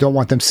harvested. Don't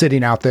want them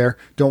sitting out there.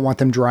 Don't want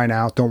them drying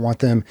out. Don't want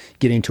them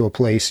getting to a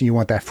place. You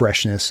want that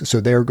freshness. So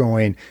they're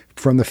going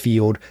from the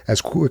field as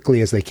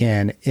quickly as they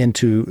can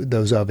into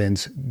those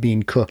ovens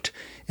being cooked.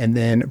 And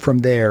then from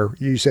there,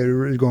 you said it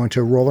was going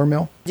to a roller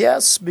mill?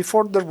 Yes.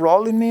 Before the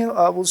rolling mill,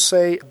 I would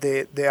say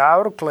the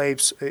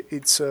autoclaves,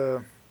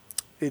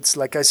 it's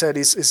like I said,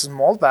 it's a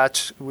small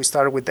batch. We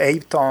started with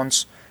 8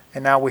 tons.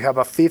 And now we have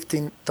a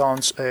 15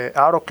 tons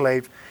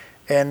autoclave.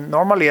 And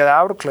normally at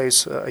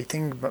autoclaves, I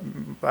think,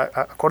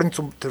 according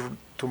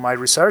to my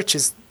research,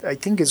 I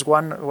think is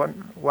one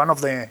of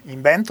the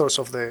inventors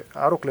of the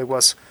autoclave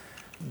was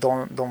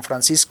Don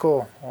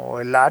Francisco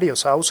Hilario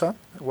Sousa,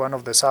 one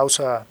of the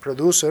Sousa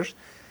producers.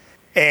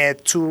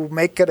 to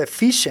make it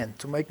efficient,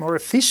 to make more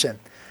efficient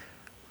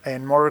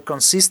and more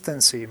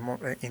consistency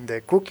in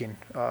the cooking.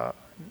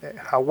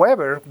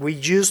 However, we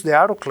use the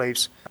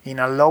autoclaves in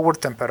a lower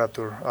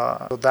temperature,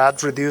 so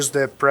that reduces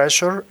the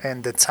pressure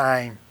and the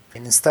time.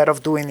 And instead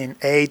of doing in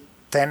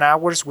 8-10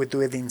 hours, we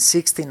do it in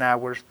 16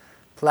 hours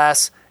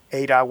plus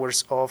 8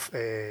 hours of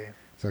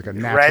it's like a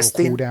natural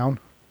resting. cool down.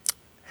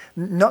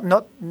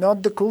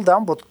 Not the cool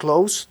down, but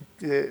close,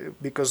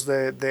 because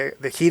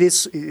the heat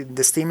is,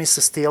 the steam is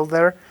still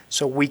there.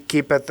 So we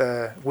keep it.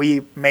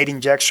 We made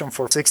injection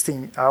for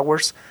 16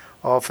 hours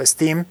of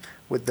steam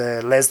with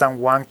the less than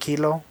 1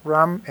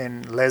 kilogram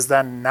and less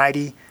than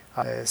 90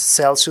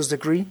 Celsius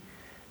degree.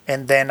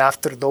 And then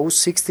after those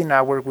 16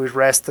 hours, we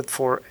rested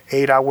for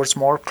 8 hours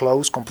more,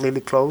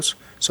 completely close.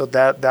 So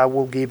that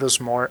will give us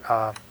more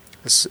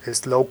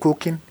slow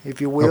cooking, if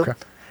you will. Okay.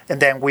 And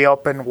then we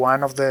open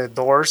one of the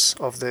doors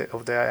of the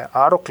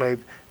autoclave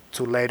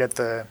to let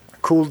it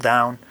cool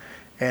down.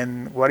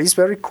 And what is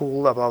very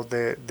cool about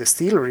the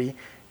distillery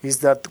is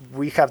that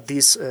we have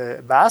these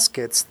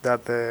baskets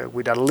that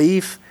with a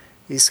leaf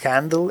is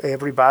handled,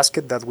 every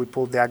basket that we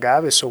put the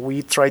agave. So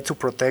we try to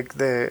protect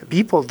the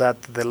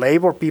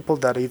labor people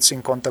that it's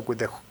in contact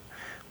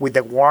with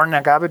the worn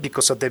agave,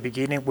 because at the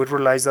beginning we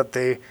realized that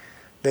they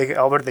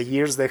over the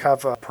years they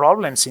have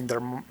problems in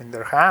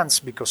their hands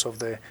because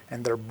of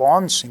and their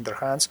bones in their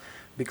hands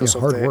because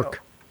of hard the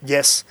work.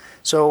 Yes.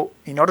 So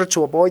in order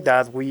to avoid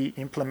that, we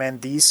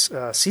implement this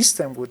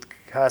system which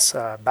has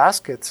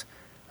baskets,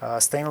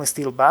 stainless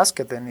steel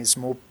basket, and is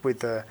moved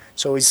with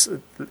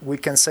we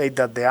can say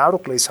that the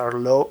autoclaves are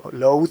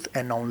load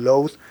and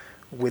unload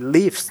with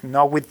lifts,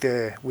 not with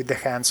the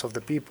hands of the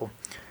people.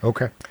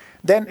 Okay.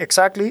 Then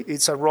exactly,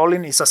 it's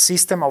a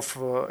system of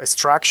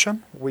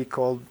extraction. We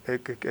call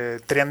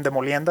tren de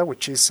molienda,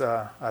 which is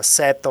a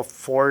set of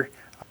 4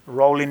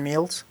 rolling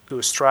mills to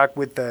extract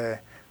with the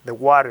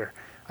water.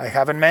 I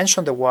haven't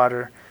mentioned the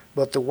water,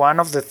 but one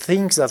of the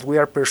things that we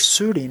are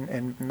pursuing,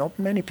 and not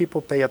many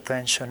people pay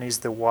attention, is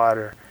the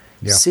water.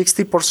 Yeah.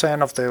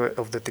 60%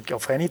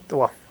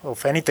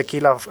 of any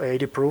tequila of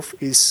 80 proof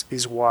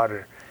is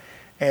water,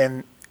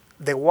 and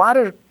the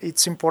water,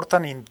 it's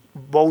important in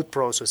both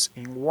processes.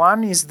 In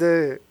one is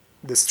the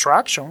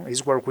extraction,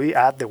 is where we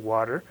add the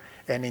water,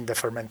 and in the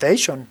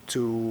fermentation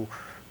to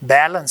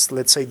balance,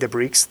 let's say,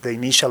 the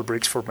initial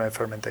bricks for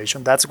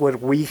fermentation. That's where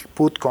we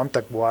put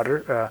contact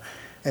water,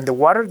 and the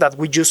water that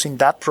we use in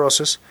that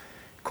process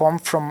come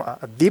from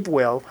a deep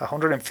well,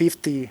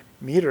 150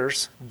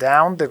 meters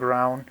down the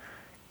ground,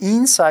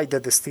 inside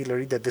the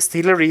distillery. The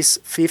distillery is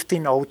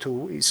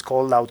 1502, is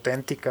called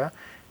Authentica,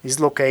 is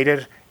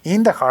located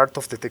in the heart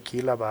of the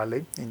Tequila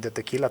Valley, in the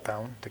Tequila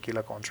town,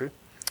 Tequila country.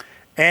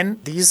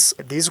 And this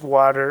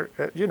water,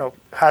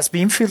 has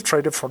been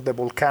filtrated from the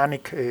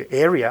volcanic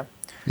area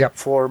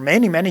for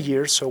many, many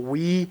years. So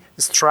we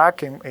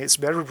extract, and it's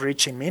very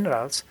rich in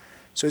minerals.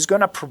 So it's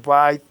going to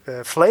provide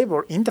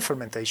flavor in the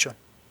fermentation,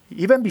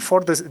 even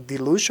before the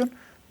dilution,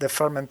 the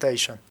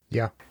fermentation.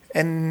 Yeah.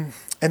 And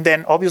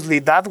then obviously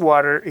that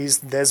water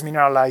is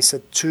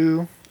desmineralized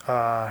to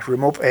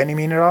remove any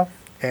mineral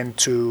and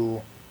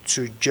to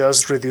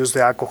just reduce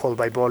the alcohol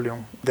by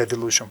volume, the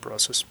dilution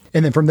process.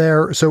 And then from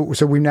there, so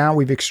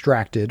we've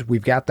extracted,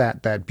 we've got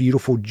that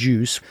beautiful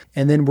juice,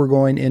 and then we're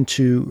going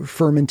into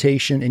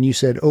fermentation. And you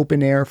said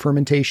open air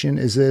fermentation.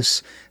 Is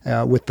this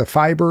with the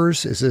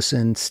fibers? Is this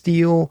in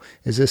steel?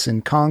 Is this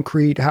in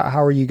concrete?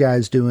 How are you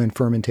guys doing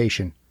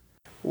fermentation?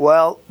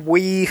 Well,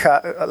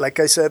 like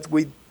I said,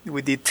 we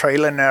did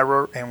trial and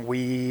error, and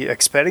we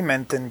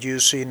experimented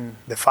using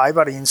the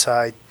fiber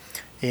inside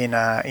in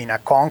a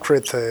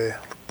concrete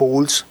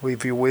pools,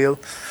 if you will,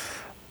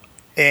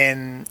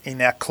 and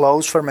in a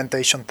closed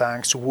fermentation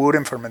tanks,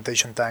 wooden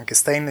fermentation tank,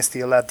 stainless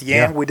steel. At the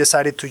end, we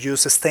decided to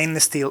use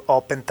stainless steel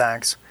open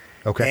tanks.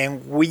 Okay.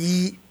 And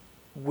we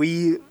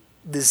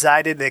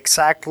decided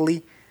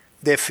exactly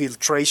the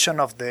filtration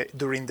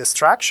during the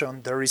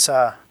extraction. There is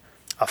a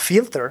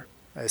filter,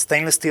 a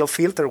stainless steel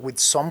filter with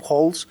some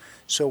holes.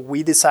 So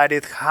we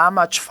decided how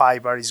much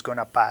fiber is going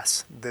to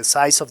pass, the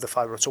size of the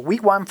fiber. So we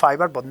want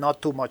fiber, but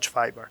not too much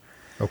fiber.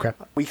 Okay.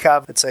 We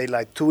have, let's say,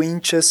 like 2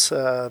 inches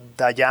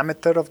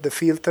diameter of the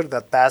filter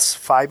that pass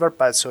fiber,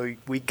 but so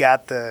we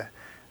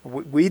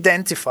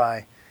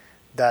identify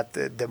that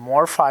the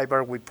more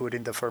fiber we put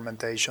in the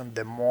fermentation,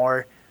 the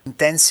more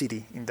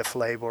intensity in the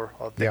flavor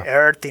of the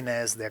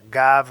earthiness, the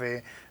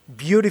agave,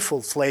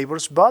 beautiful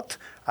flavors. But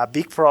a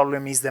big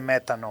problem is the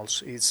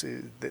methanols. It's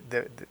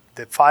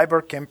the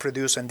fiber can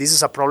produce, and this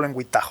is a problem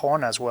with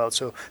Tahona as well.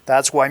 So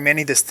that's why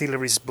many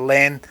distilleries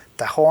blend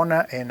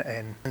Tahona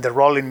and the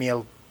rolling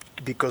mill.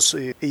 Because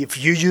if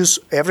you use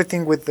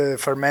everything with the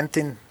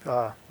fermenting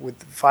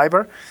with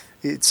fiber,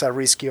 it's a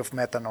risky of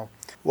methanol.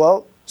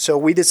 Well, so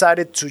we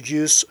decided to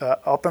use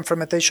open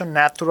fermentation,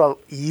 natural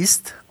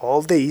yeast.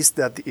 All the yeast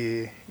that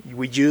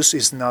we use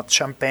is not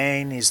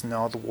champagne, is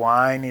not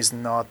wine, is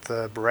not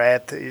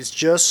bread. It's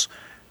just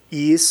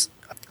yeast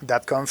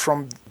that comes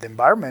from the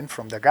environment,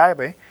 from the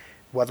agave.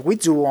 What we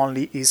do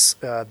only is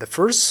the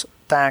first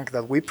tank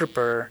that we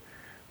prepare,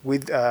 We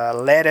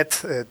let it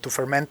to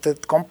ferment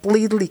it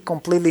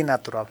completely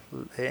natural,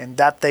 and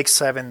that takes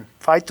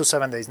 5 to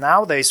 7 days.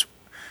 Nowadays,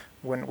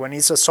 when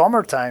it's a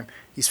summertime,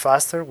 it's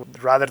faster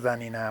rather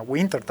than in a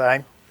winter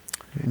time.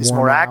 It's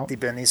more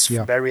active and it's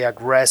very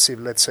aggressive.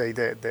 Let's say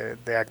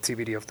the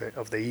activity of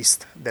the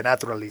yeast, the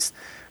natural yeast.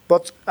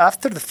 But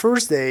after the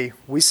first day,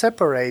 we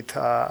separate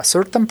a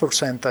certain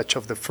percentage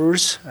of the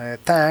first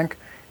tank,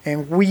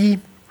 and we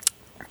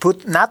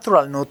put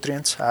natural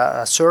nutrients,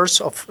 a source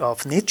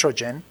of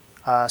nitrogen,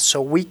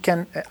 so we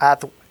can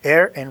add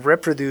air and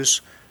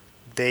reproduce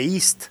the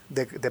yeast,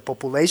 the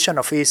population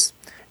of yeast.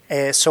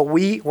 So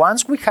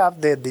once we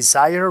have the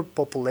desired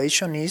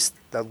population yeast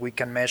that we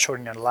can measure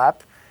in a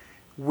lab,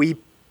 we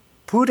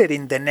put it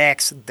in the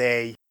next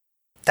day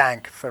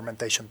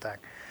fermentation tank.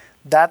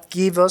 That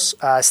gives us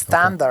a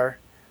standard.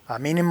 A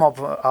minimum of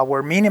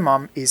our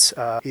minimum is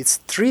it's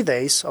 3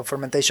 days of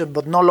fermentation,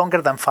 but no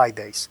longer than 5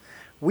 days.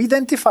 We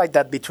identified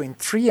that between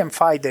 3 and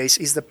 5 days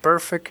is the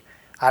perfect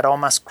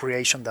aromas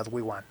creation that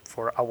we want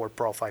for our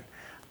profile.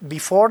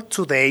 Before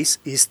 2 days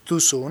is too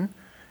soon,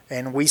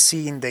 and we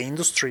see in the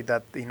industry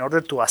that in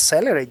order to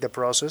accelerate the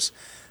process,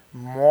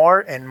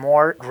 more and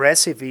more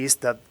aggressive yeast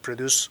that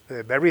produce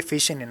very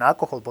efficient in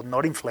alcohol but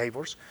not in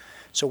flavors.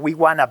 So we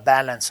want a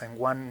balance and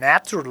one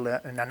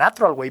in a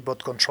natural way,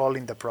 but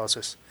controlling the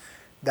process.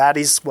 That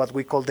is what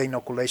we call the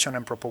inoculation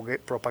and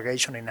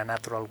propagation in a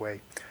natural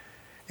way.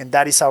 And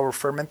that is our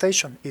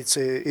fermentation.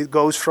 It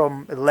goes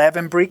from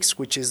 11 brix,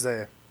 which is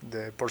the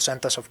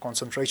percentage of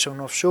concentration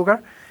of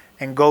sugar,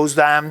 and goes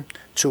down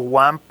to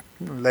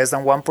less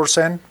than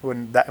 1%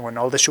 when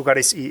all the sugar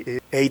is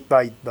ate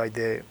by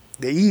the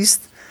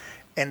yeast.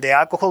 And the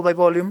alcohol by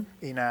volume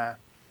in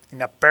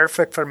a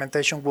perfect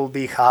fermentation will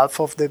be half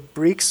of the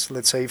brix,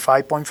 let's say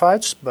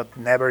 5.5, but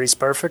never is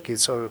perfect.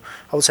 I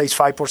would say it's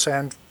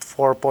 5%,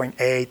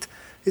 4.8.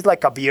 It's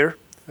like a beer,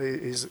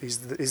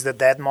 is the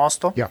dead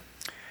mosto. Yeah.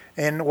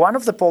 And one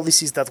of the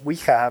policies that we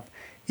have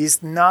is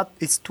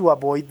to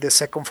avoid the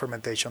second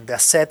fermentation, the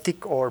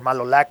acetic or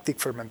malolactic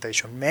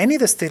fermentation. Many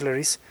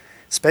distilleries,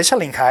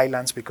 especially in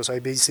Highlands, because I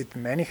visit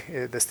many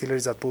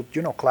distilleries that put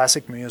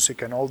classic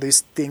music and all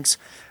these things,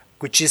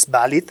 which is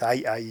valid.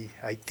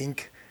 I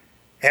think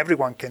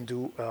everyone can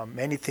do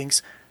many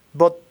things,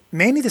 but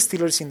many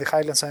distilleries in the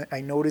Highlands,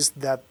 I noticed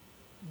that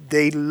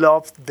they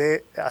love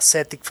the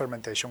acetic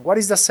fermentation. What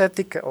is the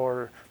acetic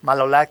or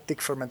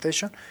malolactic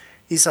fermentation?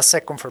 It's a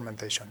second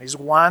fermentation. It's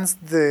once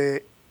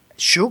the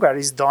sugar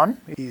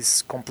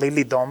is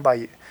completely done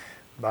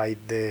by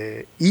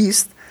the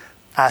yeast,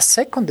 a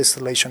second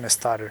distillation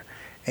starter,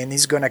 and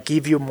it's going to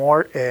give you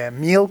more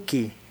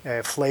milky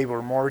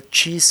flavor, more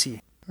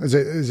cheesy. Is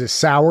it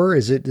sour?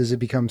 Does it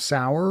become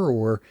sour,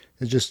 or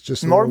is it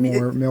just more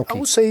milky? I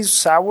would say it's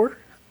sour,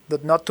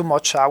 but not too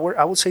much sour.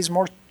 I would say it's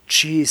more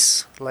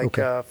cheese, like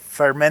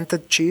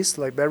fermented cheese,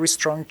 like very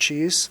strong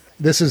cheese.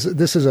 This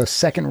is a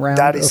second round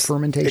of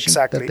fermentation.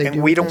 Exactly,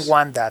 and we don't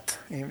want that.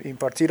 In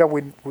Partida,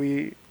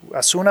 we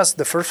as soon as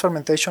the first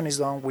fermentation is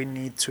done, we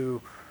need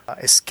to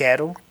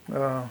schedule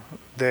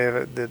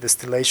the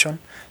distillation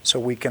so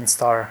we can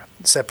start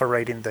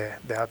separating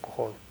the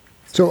alcohol.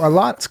 So a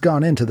lot's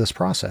gone into this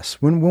process.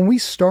 When we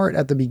start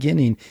at the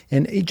beginning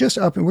and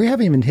we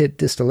haven't even hit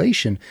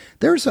distillation,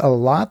 there's a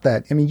lot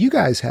you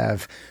guys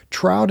have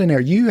trial and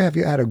error. You have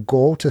had a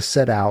goal to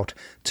set out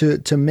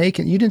to make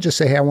it. You didn't just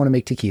say, hey, I want to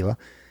make tequila.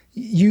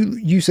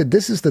 You said,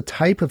 this is the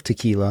type of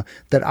tequila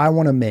that I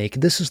want to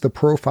make. This is the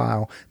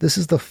profile. This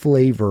is the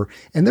flavor.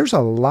 And there's a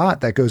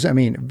lot that goes,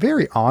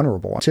 very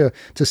honorable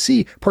to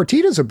see.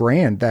 Partida is a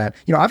brand that,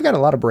 I've got a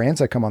lot of brands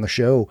that come on the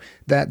show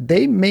that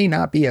they may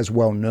not be as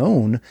well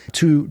known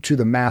to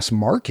the mass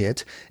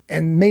market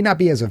and may not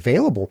be as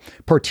available.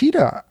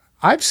 Partida,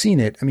 I've seen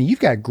it. You've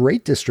got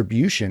great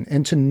distribution,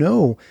 and to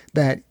know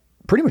that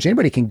pretty much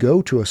anybody can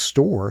go to a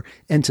store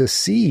and to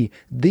see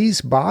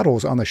these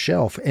bottles on the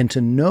shelf and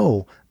to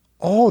know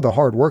all the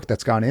hard work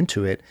that's gone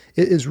into it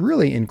is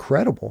really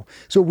incredible.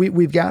 So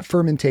we've got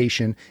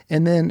fermentation,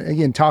 and then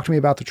again, talk to me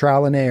about the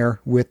trial and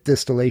error with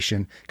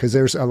distillation, because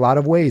there's a lot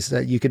of ways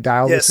that you could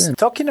dial this in.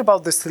 Talking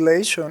about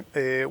distillation,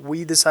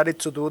 we decided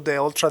to do the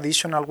old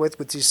traditional way,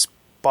 which is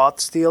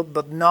pot still,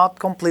 but not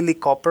completely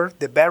copper.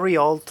 The very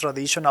old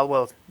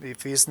traditional,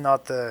 if it's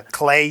not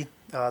clay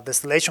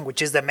distillation,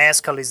 which is the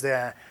mezcal, is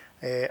the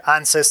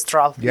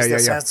ancestral,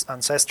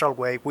 ancestral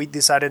way. We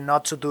decided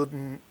not to do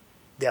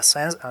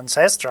the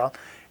ancestral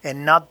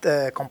and not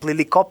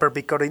completely copper,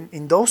 because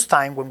in those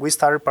times when we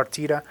started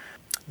Partida,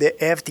 the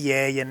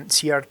FDA and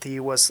CRT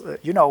was,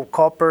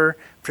 copper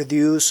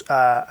produce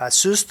a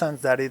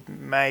substance that it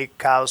may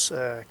cause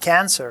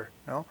cancer.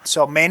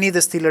 So many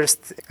distillers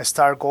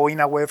start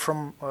going away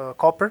from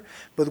copper,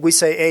 but we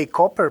say, hey,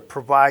 copper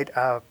provide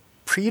a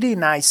pretty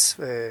nice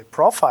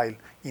profile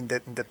in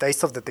the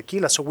taste of the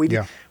tequila. So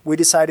we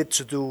decided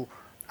to do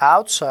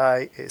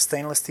outside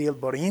stainless steel,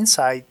 but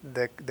inside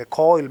the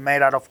coil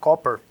made out of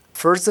copper.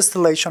 First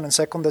distillation and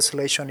second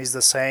distillation is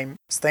the same.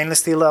 Stainless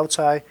steel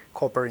outside,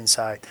 copper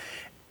inside.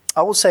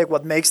 I would say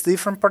what makes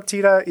different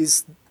Partida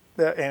is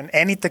in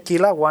any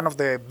tequila, one of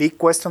the big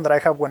questions that I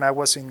have when I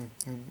was in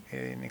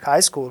high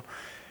school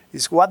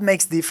is what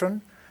makes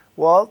different?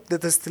 Well, the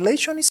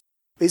distillation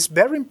is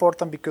very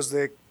important because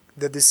the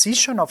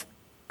decision of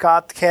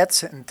cut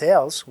heads and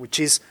tails, which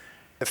is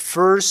the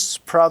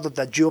first product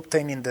that you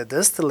obtain in the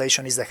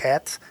distillation is the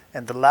head,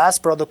 and the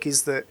last product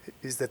is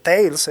the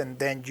tails, and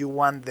then you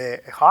want the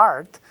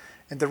heart.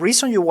 And the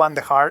reason you want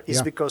the heart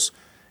is because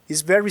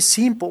it's very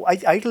simple.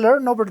 I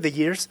learned over the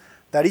years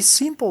that it's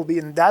simple,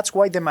 and that's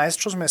why the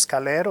maestros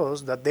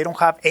mezcaleros, that they don't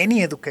have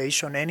any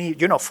education, any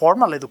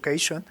formal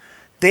education,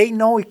 they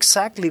know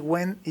exactly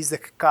when is the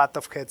cut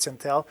of heads and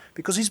tail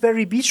because it's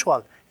very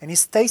visual and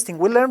it's tasting.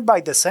 We learn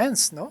by the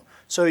sense, no?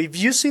 So if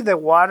you see the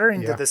water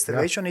in the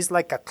distillation, it's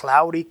like a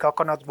cloudy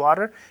coconut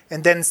water,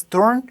 and then it's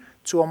turned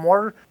to a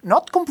more,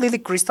 not completely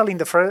crystal in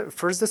the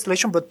first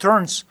distillation, but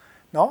turns.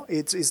 No,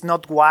 it's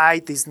not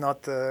white, it's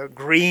not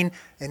green,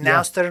 and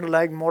now it's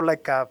more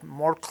like a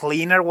more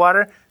cleaner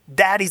water.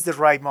 That is the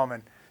right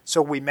moment.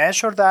 So we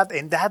measure that,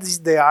 and that is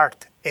the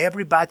art.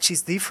 Every batch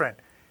is different.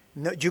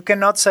 No, you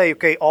cannot say,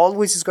 okay,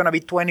 always it's going to be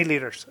 20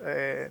 liters,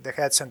 the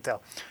heads and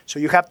tail. So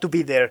you have to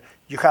be there.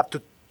 You have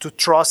to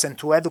trust and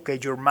to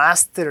educate your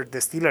master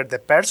distiller, the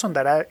person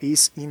that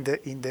is in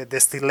the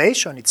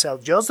distillation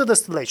itself, just the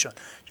distillation.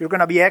 You're going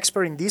to be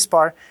expert in this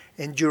part,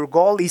 and your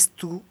goal is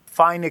to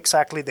find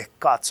exactly the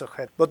cuts of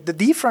head. But the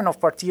difference of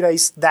Partida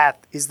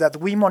is that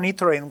we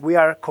monitor and we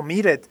are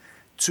committed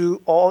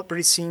to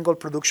every single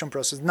production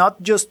process,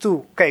 not just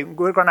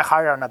we're going to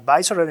hire an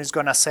advisor and he's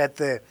going to set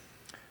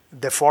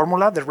the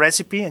formula, the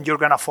recipe, and you're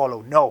going to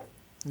follow.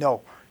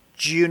 No.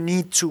 You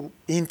need to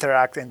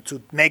interact and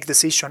to make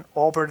decision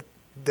over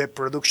the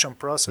production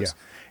process.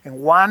 Yeah.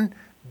 And one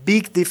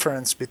big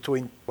difference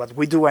between what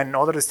we do and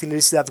other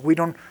distilleries is that we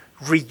don't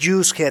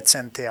reuse heads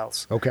and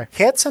tails. Okay.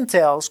 Heads and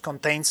tails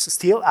contains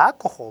still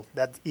alcohol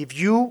that if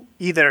you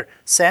either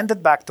send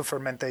it back to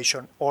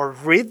fermentation or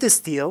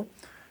redistill,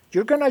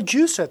 you're going to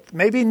use it.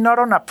 Maybe not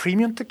on a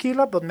premium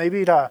tequila, but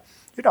maybe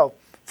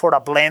for a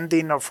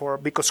blending or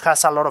because it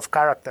has a lot of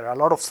character, a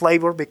lot of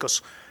flavor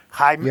because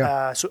high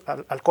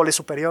alcoholes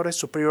superiores,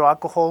 superior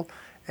alcohol,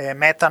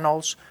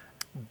 methanols,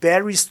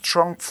 very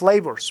strong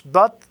flavors,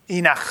 but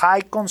in a high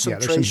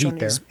concentration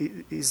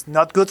is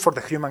not good for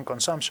the human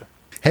consumption.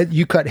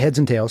 You cut heads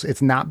and tails.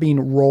 It's not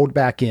being rolled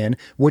back in.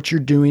 What you're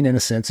doing, in a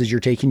sense, is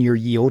you're taking your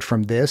yield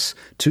from this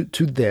to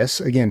this.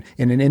 Again,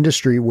 in an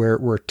industry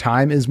where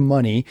time is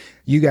money,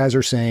 you guys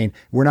are saying,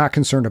 we're not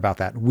concerned about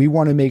that. We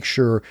want to make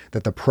sure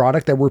that the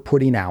product that we're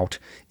putting out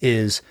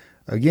is,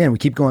 again, we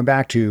keep going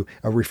back to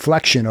a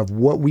reflection of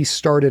what we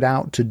started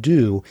out to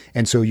do.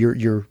 And so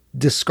you're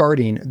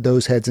discarding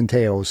those heads and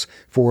tails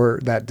for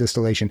that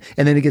distillation.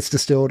 And then it gets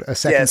distilled a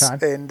second time?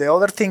 Yes, and the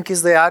other thing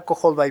is the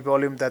alcohol by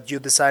volume that you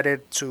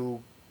decided to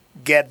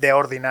get the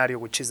ordinario,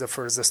 which is the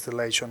first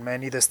distillation.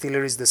 Many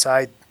distilleries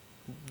decide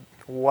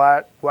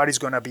what is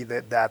going to be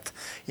that.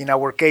 In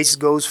our case, it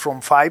goes from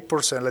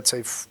 5%, let's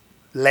say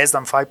less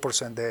than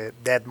 5%, the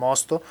dead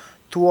mosto,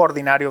 to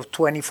ordinario of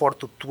 24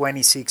 to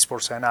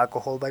 26%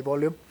 alcohol by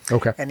volume.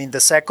 Okay. And in the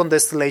second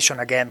distillation,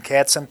 again,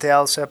 heads and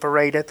tails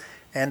separated,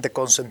 and the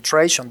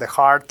concentration, the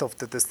heart of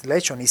the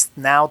distillation is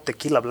now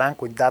tequila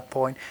blanco. At that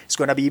point, it's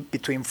going to be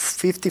between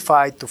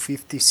 55 to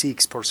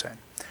 56%.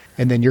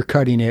 And then you're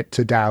cutting it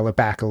to dial it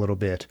back a little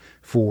bit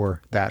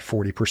for that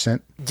 40%?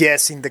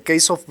 Yes, in the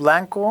case of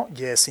blanco,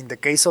 yes. In the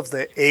case of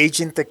the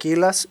aging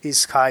tequilas,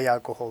 is high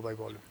alcohol by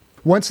volume.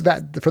 Once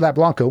for that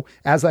Blanco,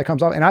 as that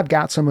comes off, and I've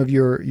got some of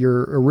your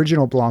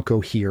original Blanco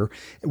here.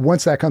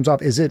 Once that comes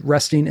off, is it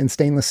resting in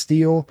stainless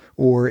steel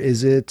or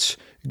is it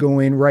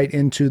going right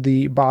into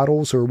the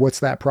bottles, or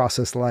what's that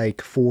process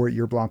like for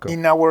your Blanco?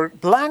 In our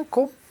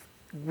Blanco,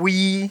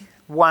 we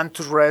want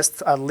to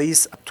rest at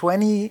least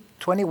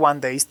 21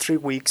 days, 3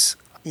 weeks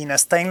in a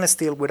stainless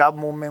steel without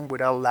movement,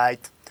 without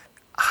light,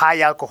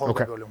 high alcohol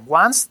by volume.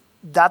 Once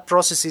that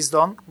process is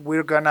done,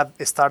 we're going to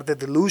start the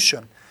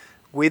dilution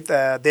with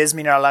this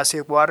mineral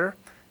acid water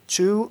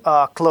to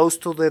close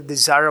to the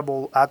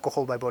desirable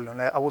alcohol by volume.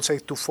 I would say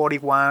to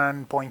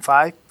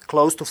 41.5,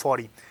 close to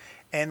 40.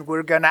 And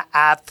we're going to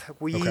add,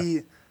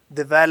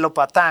 develop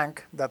a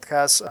tank that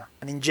has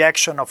an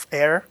injection of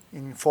air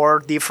in 4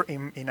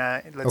 different, in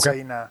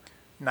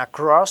a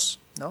cross,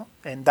 no?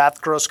 And that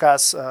cross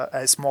has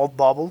a small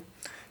bubble.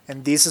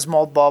 And this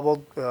small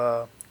bubble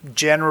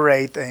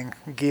generate and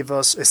give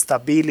us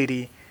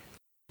stability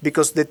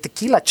because the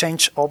tequila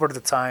change over the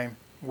time.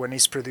 When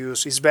it's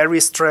produced, it's very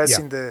stressed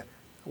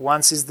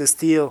once it's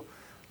distilled,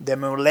 the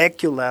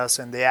molecules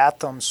and the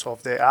atoms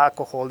of the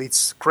alcohol,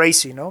 it's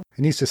crazy, no?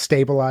 It needs to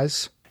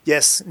stabilize.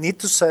 Yes, need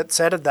to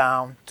set it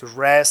down, to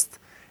rest,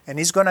 and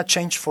it's going to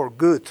change for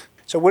good.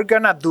 So we're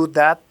going to do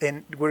that,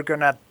 and we're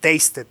going to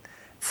taste it.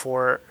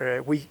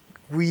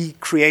 We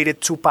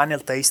created 2 panel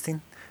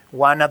tasting,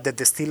 one at the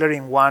distillery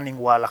and one in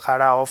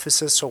Guadalajara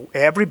offices. So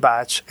every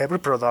batch, every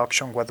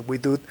production, what we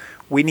do,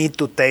 we need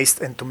to taste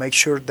and to make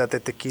sure that the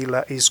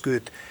tequila is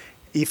good.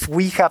 If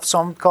we have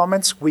some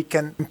comments, we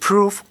can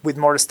improve with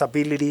more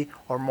stability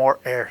or more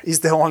air. It's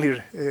the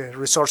only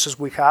resources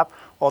we have.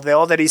 or the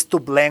other is to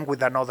blend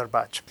with another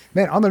batch.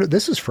 Man,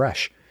 this is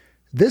fresh.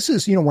 This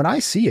is, when I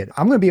see it,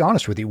 I'm going to be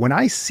honest with you. When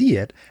I see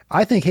it,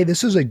 I think, hey,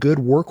 this is a good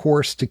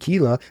workhorse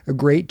tequila, a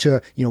great,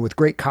 with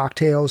great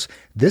cocktails.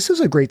 This is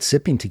a great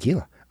sipping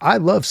tequila. I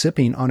love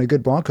sipping on a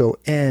good Blanco,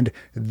 and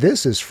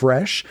this is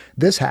fresh.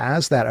 This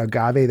has that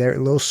agave there, a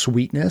little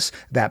sweetness,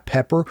 that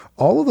pepper.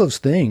 All of those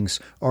things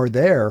are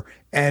there,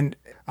 and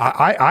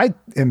I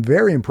am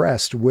very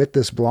impressed with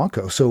this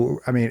Blanco. So,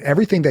 I mean,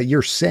 everything that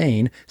you're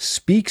saying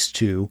speaks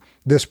to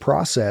this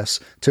process.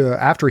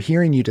 After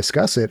hearing you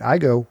discuss it, I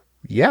go,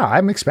 yeah,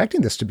 I'm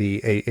expecting this to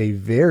be a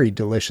very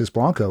delicious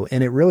Blanco,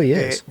 and it really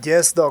is.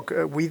 Yes, Doc.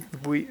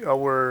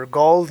 Our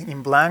goal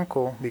in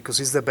Blanco, because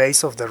it's the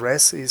base of the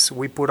rest, is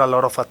we put a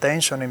lot of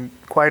attention, and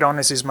quite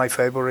honest, is my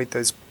favorite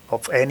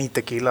of any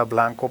tequila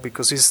Blanco,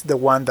 because it's the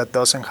one that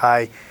doesn't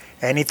hide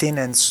anything,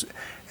 and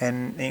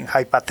in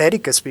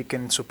hypothetical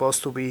speaking,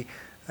 supposed to be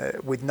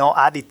with no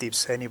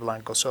additives, any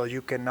Blanco. So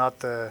you cannot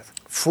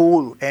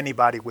fool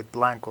anybody with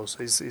Blancos.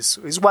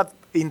 Is what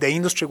in the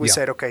industry we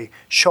said, okay,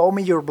 show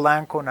me your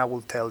Blanco and I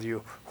will tell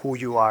you who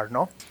you are,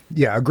 no?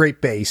 Yeah, a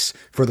great base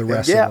for the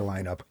rest of the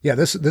lineup. Yeah,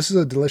 this is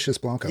a delicious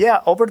Blanco.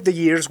 Yeah, over the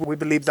years, we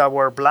believe that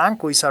our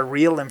Blanco is a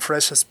real and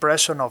fresh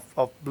expression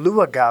of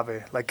blue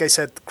agave. Like I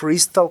said,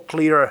 crystal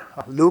clear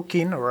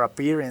looking or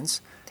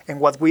appearance. And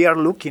what we are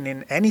looking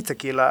in any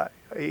tequila,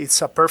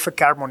 it's a perfect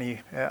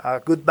harmony,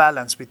 a good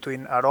balance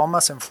between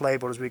aromas and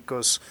flavors,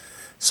 because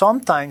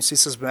sometimes it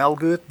smells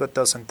good but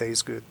doesn't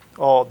taste good,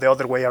 or the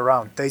other way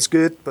around, tastes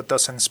good but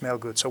doesn't smell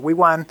good. So we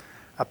want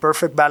a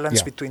perfect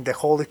balance between the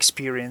whole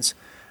experience.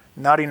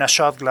 Not in a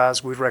shot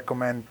glass. We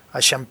recommend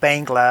a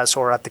champagne glass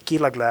or a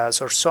tequila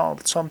glass, or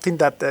something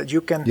that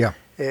you can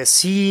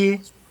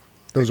see.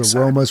 Those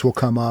aromas will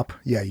come up.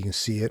 Yeah, you can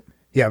see it.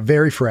 Yeah,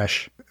 very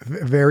fresh,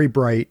 very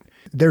bright.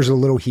 There's a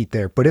little heat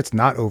there, but it's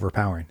not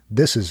overpowering.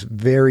 This is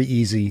very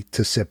easy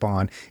to sip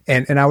on.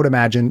 And I would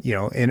imagine,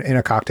 in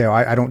a cocktail,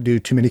 I don't do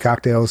too many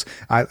cocktails.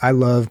 I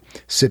love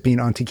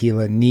sipping on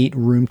tequila, neat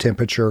room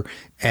temperature.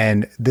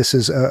 And this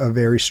is a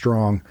very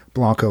strong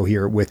Blanco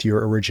here with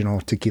your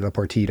original Tequila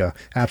Partida.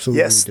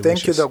 Absolutely delicious. Yes,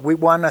 thank you, Doc. We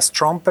want a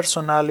strong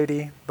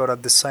personality, but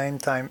at the same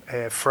time,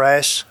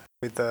 fresh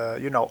with,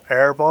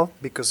 herbal,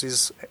 because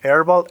it's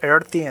herbal,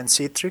 earthy, and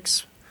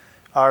citrus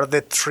are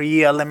the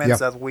three elements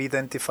that we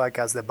identify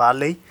as the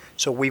valley.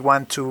 So we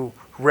want to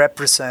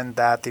represent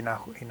that in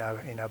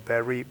a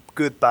very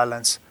good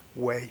balanced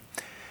way.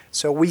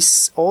 So we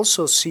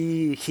also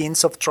see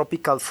hints of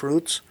tropical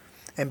fruits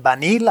and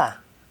vanilla.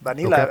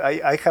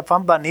 Okay. I have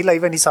found vanilla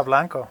even in a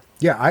Blanco.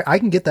 Yeah, I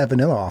can get that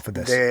vanilla off of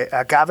this. The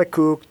agave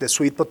cook, the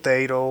sweet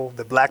potato,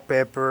 the black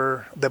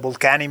pepper, the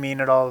volcanic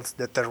minerals,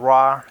 the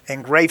terroir,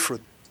 and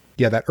grapefruit.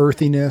 Yeah, that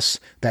earthiness,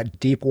 that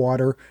deep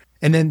water.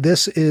 And then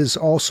this is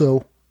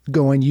also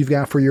you've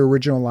got for your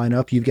original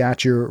lineup, you've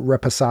got your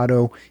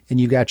Reposado and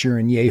you've got your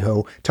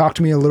Añejo. Talk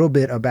to me a little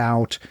bit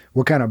about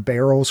what kind of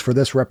barrels for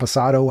this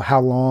Reposado,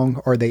 how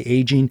long are they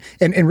aging?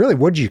 And really,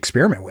 what did you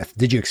experiment with?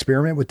 Did you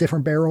experiment with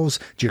different barrels?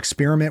 Did you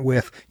experiment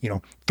with,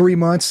 3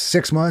 months,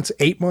 6 months,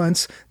 8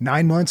 months,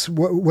 9 months?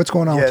 What's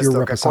going on with your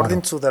Reposado?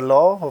 According to the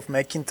law of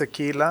making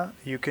tequila,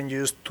 you can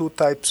use two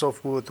types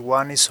of wood.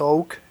 One is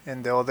oak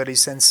and the other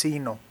is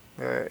encino.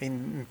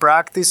 In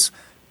practice,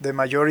 the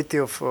majority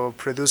of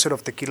producers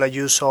of tequila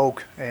use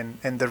oak,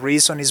 and the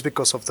reason is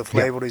because of the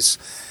flavor is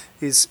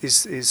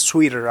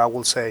sweeter, I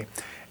will say,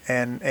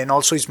 and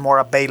also is more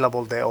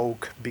available, the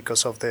oak,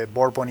 because of the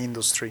bourbon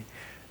industry.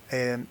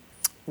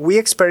 We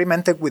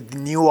experimented with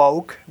new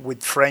oak,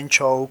 with French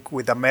oak,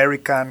 with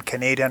American,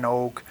 Canadian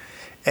oak,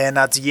 and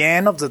at the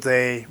end of the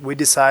day, we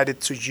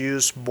decided to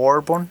use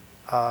bourbon,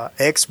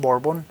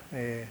 ex-bourbon,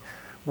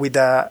 with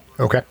a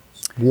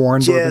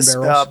worn bourbon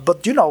barrels?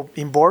 But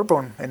in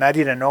bourbon, and I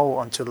didn't know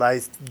until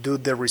I do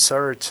the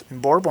research, in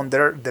bourbon,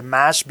 the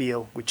mash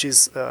bill, which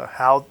is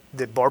how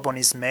the bourbon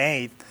is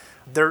made,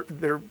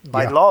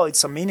 by law,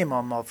 it's a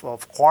minimum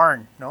of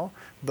corn, no?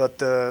 But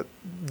the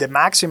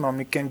maximum,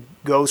 it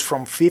goes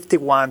from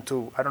 51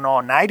 to,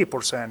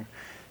 90%.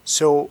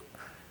 So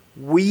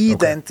we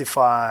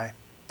identify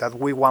that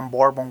we want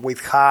bourbon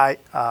with high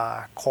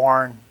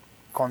corn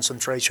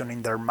concentration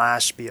in their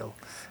mash bill.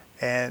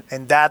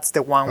 And that's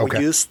the one we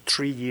used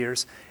 3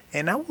 years.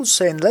 And I will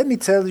say, and let me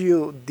tell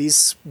you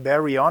this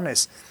very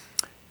honest,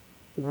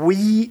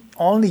 we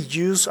only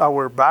use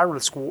our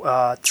barrels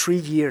 3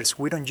 years.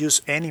 We don't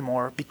use any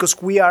more, because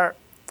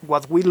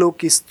what we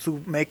look is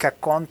to make a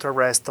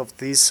contrast of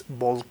this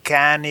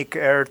volcanic,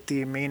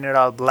 earthy,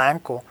 mineral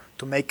Blanco,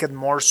 to make it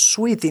more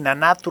sweet in a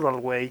natural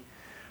way,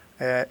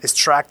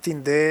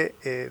 extracting the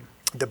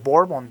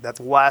bourbon that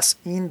was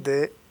in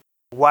the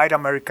white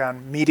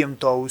American medium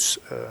dose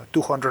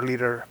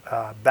 200-liter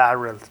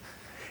barrel.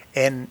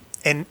 And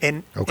in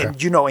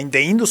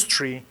the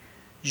industry,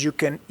 you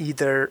can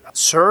either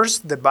source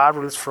the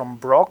barrels from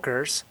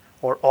brokers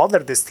or other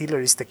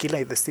distilleries,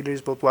 tequila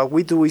distilleries, but what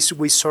we do is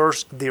we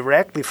source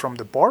directly from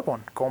the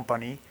bourbon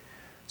company.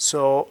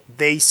 So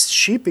they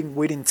shipping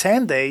within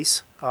 10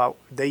 days,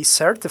 they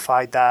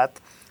certify that,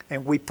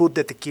 and we put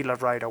the tequila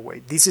right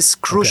away. This is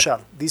crucial.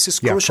 Okay. This is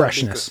crucial.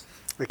 Freshness.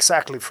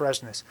 Exactly,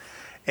 freshness.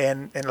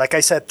 And like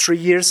I said, 3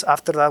 years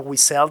after that, we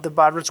sell the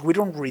barrels. We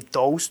don't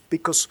retoast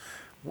because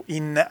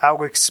in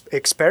our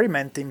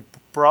experimenting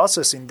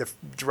process,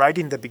 right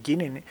in the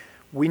beginning,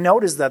 we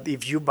noticed that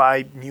if you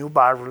buy new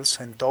barrels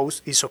and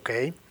toast, it's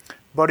okay.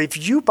 But if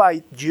you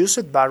buy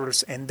used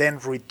barrels and then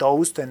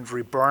retoast and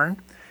reburn,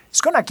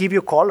 it's going to give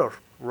you color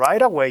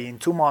right away in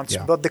 2 months.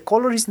 Yeah. But the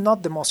color is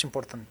not the most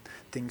important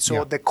thing.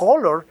 So the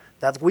color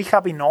that we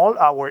have in all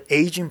our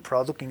aging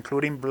product,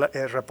 including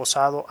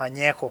reposado,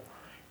 añejo,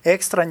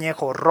 extra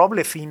añejo,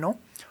 roble fino,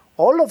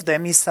 all of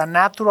them is a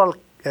natural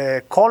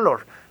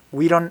color.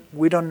 We don't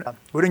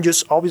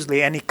use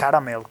obviously any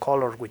caramel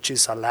color, which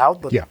is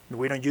allowed, but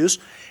we don't use.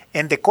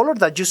 And the color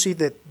that you see,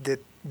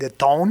 the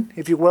tone,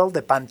 if you will,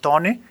 the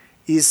Pantone,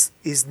 is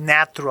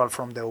natural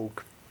from the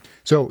oak.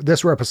 So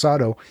this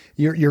reposado,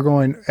 you're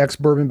going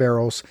ex-bourbon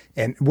barrels,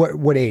 and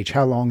what age?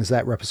 How long is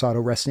that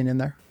reposado resting in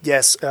there?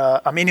 Yes,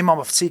 a minimum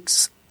of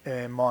 6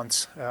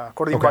 months.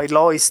 According by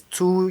law, is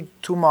two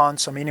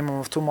months, a minimum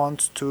of 2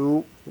 months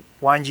to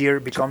 1 year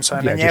becomes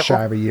an añejo. Just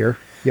shy of a year.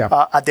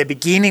 Yeah. At the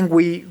beginning,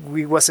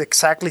 we was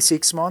exactly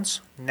 6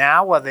 months.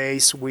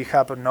 Nowadays, we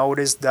have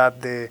noticed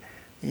that the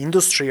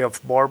industry of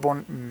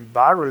bourbon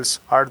barrels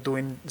are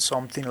doing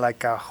something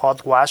like a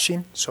hot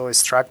washing, so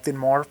extracting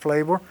more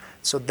flavor.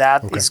 So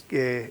that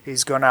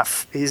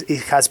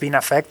it has been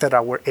affected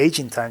our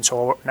aging time.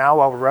 So now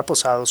our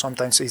reposado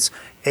sometimes is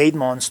 8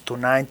 months to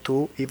 9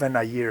 to even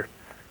a year.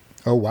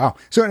 Oh wow!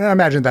 So I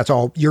imagine that's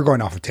all you're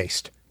going off of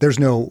taste. There's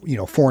no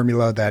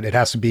formula that it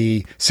has to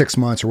be 6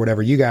 months or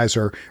whatever. You guys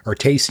are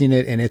tasting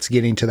it, and it's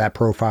getting to that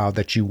profile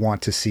that you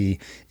want to see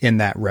in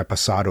that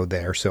reposado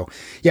there. So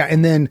yeah,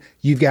 and then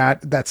you've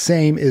got that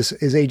same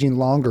is aging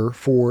longer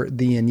for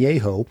the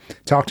añejo.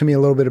 Talk to me a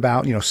little bit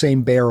about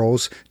same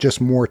barrels,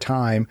 just more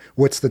time.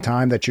 What's the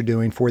time that you're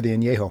doing for the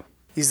añejo?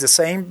 It's the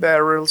same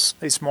barrels.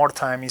 It's more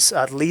time. It's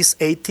at least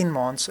 18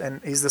 months, and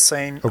it's the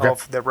same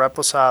of the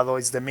reposado.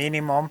 It's the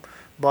minimum.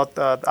 But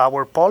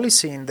our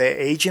policy in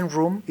the aging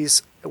room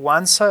is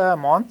once a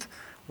month,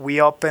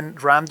 we open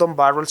random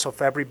barrels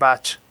of every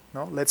batch.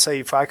 No? Let's say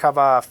if I have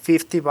a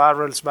 50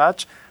 barrels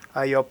batch,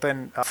 I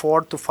open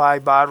 4 to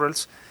 5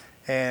 barrels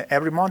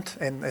every month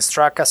and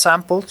extract a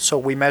sample. So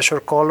we measure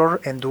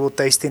color and do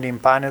tasting in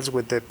panels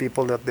with the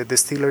people at the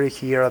distillery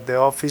here at the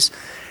office.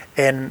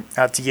 And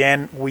at the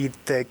end, we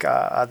take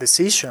a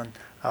decision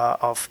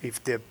of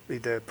if the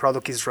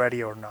product is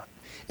ready or not.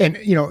 And,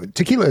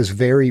 tequila is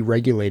very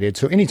regulated.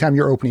 So anytime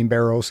you're opening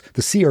barrels,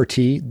 the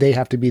CRT, they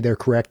have to be there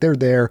correct. They're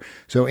there.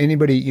 So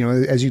anybody,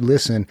 as you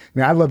listen,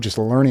 I love just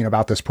learning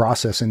about this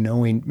process and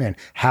knowing,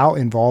 how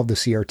involved the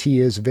CRT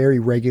is. Very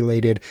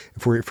regulated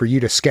for you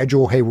to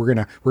schedule. Hey, we're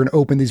gonna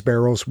open these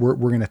barrels. We're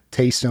gonna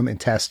taste them and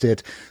test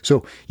it.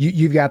 So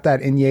you've got that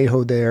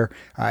añejo there,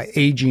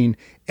 aging,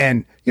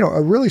 and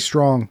a really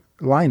strong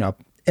lineup.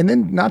 And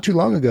then not too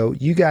long ago,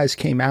 you guys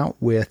came out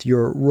with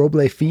your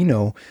Roble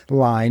Fino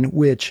line,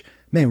 which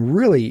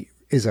really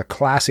is a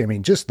classic.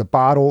 Just the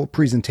bottle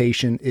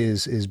presentation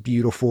is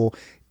beautiful.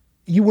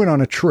 You went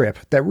on a trip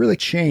that really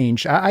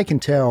changed. I can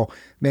tell,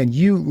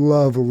 you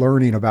love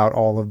learning about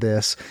all of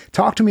this.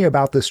 Talk to me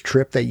about this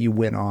trip that you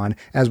went on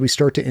as we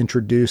start to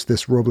introduce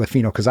this Roble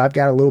Fino, because I've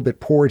got a little bit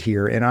poured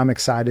here and I'm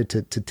excited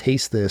to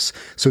taste this.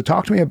 So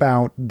talk to me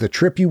about the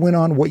trip you went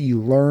on, what you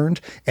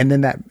learned, and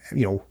then that,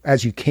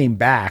 as you came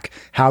back,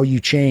 how you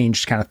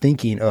changed kind of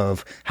thinking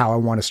of how I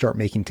want to start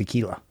making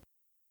tequila.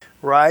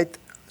 Right.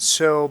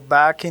 So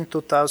back in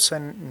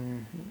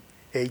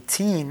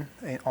 2018,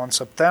 on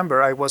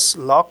September, I was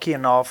lucky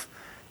enough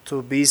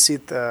to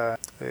visit,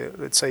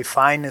 let's say,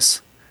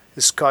 finest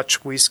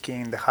Scotch whiskey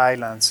in the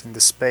Highlands, in the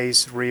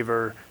Space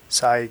River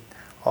side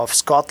of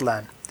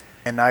Scotland.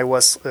 And I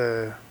was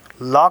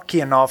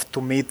lucky enough to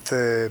meet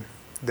the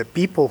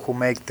people who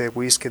make the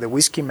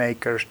whiskey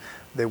makers,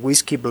 the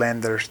whiskey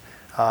blenders,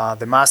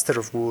 the master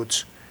of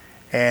woods,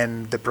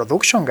 and the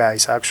production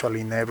guys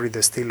actually in every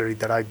distillery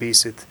that I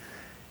visit.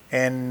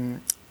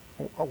 And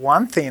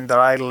one thing that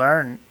I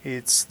learned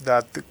is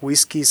that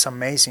whiskey is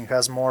amazing,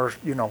 has more,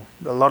 a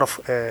lot of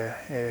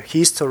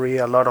history,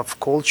 a lot of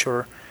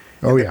culture.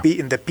 Oh,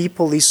 and the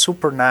people is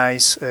super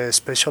nice,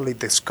 especially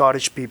the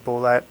Scottish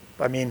people.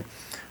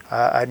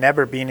 I've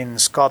never been in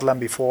Scotland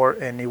before,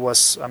 and it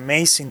was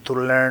amazing to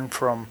learn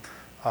from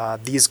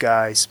these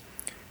guys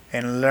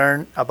and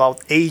learn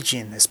about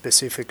aging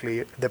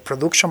specifically. The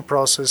production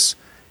process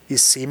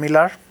is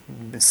similar.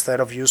 Instead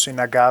of using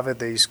agave,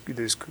 they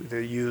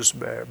use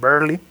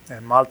barley,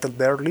 malted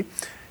barley,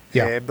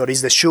 but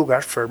it's the sugar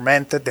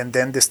fermented and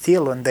then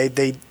distilled, and they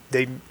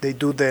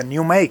do the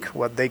new make,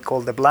 what they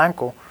call the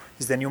blanco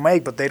is the new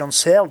make, but they don't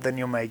sell the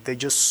new make, they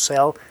just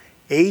sell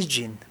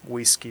aging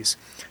whiskeys.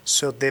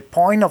 So the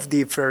point of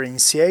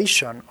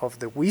differentiation of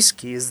the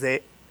whiskey is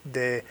the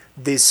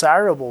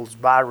desirables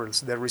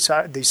barrels, the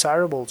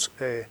desirables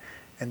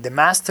and the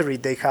mastery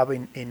they have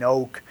in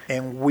oak.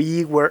 And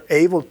we were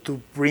able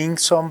to bring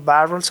some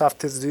barrels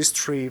after this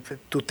trip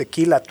to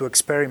Tequila to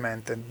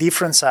experiment, and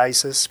different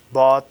sizes,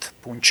 Bud,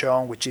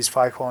 Punchon, which is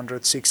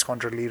 500,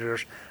 600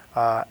 liters,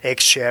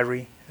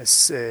 ex-sherry,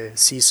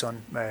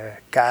 season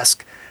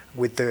cask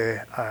with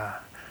the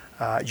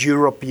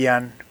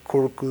European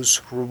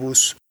Curcus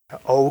rubus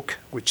oak,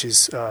 which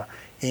is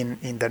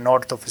in the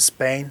north of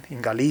Spain,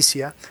 in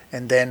Galicia,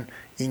 and then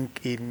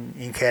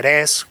in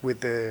Jerez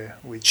with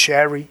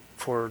sherry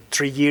for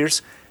 3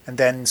 years, and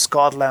then in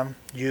Scotland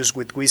used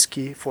with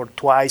whiskey for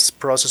twice,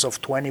 process of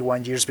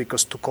 21 years,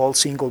 because to call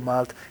single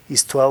malt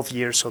is 12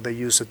 years, so they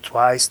use it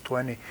twice,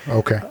 20.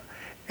 Okay.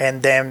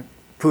 And then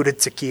put it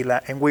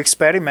tequila, and we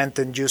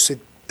experimented and used it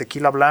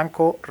tequila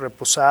blanco,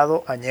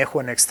 reposado, añejo,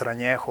 and extra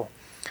añejo.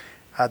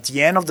 At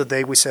the end of the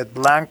day, we said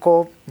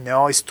blanco,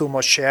 no, it's too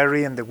much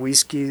sherry and the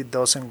whiskey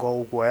doesn't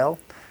go well.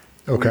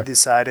 Okay. We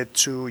decided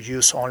to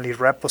use only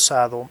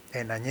reposado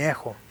and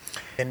añejo.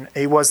 And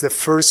it was the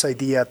first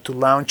idea to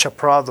launch a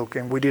product,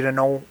 and we didn't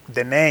know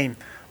the name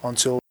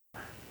until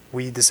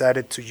we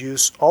decided to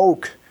use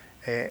oak.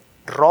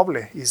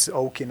 Roble is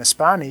oak in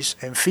Spanish,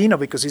 and fino,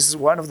 because this is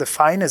one of the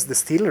finest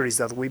distilleries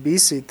that we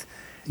visit.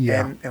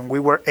 Yeah. And we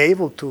were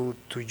able to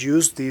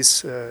use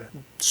this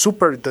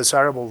super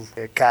desirable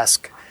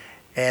cask.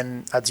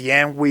 And at the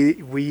end,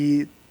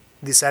 we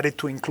decided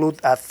to include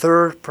a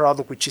third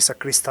product, which is a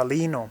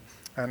Cristalino.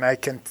 And I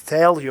can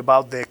tell you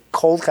about the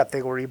cold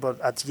category, but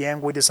at the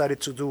end, we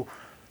decided to do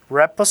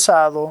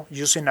reposado,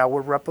 using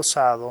our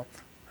reposado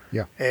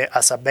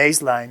as a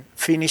baseline,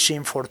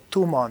 finishing for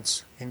 2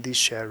 months in this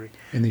sherry.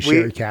 In these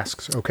sherry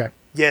casks, okay.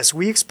 Yes,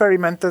 we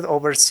experimented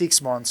over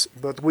 6 months,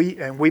 but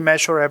we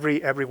measure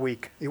every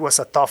week. It was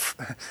a tough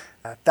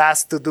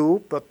task to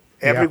do, but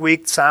every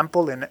week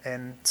sample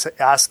and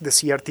ask the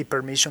CRT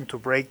permission to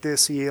break the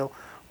seal,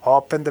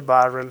 open the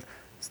barrel,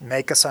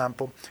 make a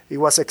sample. It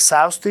was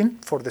exhausting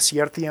for the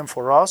CRT and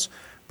for us,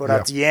 but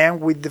at the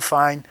end we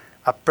define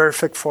a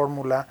perfect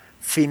formula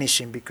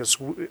finishing, because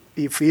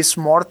if it's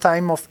more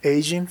time of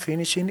aging,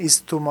 finishing is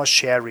too much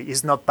sherry,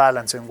 it's not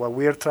balanced. And what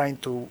we're trying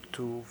to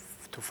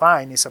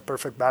find is a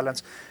perfect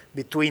balance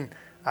between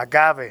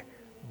agave,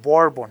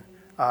 bourbon,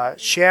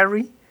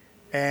 sherry,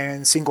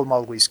 and single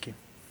malt whiskey.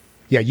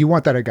 Yeah, you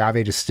want that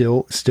agave to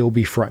still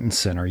be front and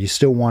center. You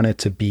still want it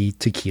to be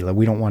tequila.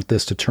 We don't want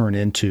this to turn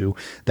into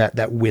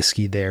that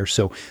whiskey there.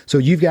 So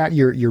you've got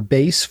your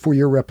base for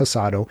your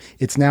reposado.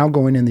 It's now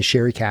going in the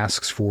sherry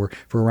casks for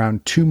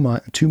around 2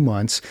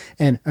 months,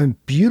 and a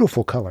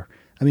beautiful color.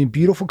 I mean,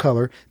 beautiful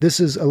color. This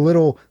is a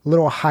little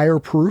higher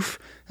proof.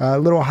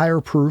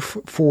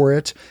 For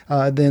it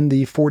than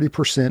the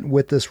 40%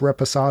 with this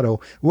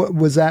reposado. What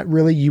was that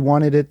really? You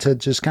wanted it to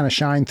just kind of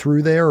shine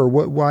through there, or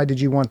what? Why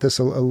did you want this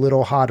a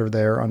little hotter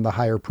there on the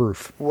higher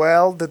proof?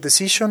 Well, the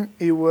decision,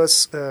 it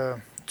was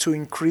to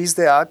increase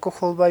the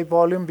alcohol by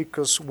volume,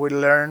 because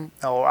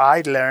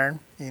I learned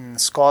in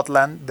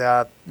Scotland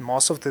that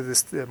most of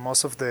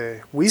the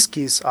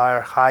whiskeys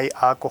are high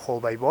alcohol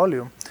by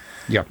volume.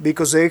 Yeah.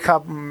 Because they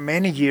have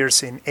many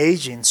years in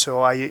aging.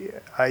 So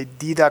I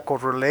did a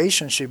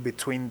correlation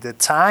between the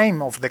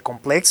time of the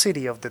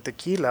complexity of the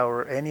tequila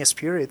or any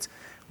spirit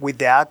with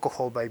the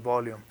alcohol by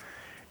volume.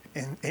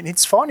 And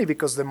it's funny,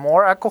 because the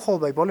more alcohol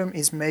by volume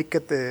is make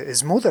it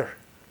smoother,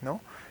 no?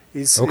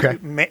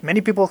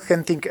 Many people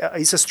can think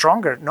it's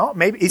stronger. No,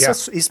 maybe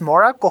it's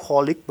more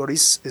alcoholic, but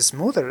it's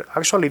smoother.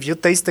 Actually, if you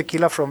taste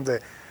tequila from the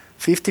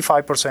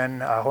 55%,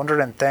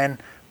 110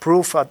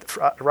 proof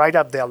right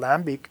at the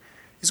alembic,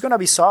 it's going to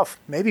be soft,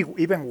 maybe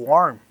even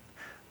warm.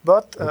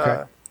 But,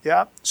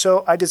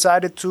 so I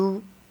decided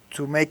to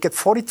make it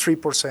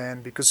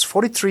 43%, because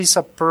 43 is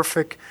a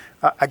perfect,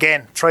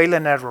 again, trial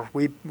and error.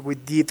 We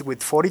did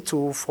with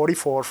 42,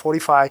 44,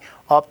 45,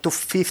 up to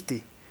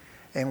 50.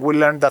 And we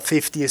learned that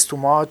 50 is too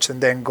much, and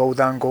then go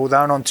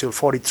down until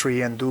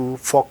 43, and do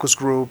focus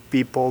group,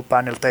 people,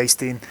 panel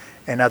tasting.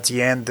 And at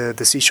the end, the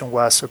decision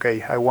was,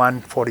 okay, I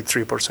want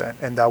 43%.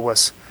 And that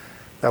was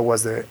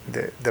the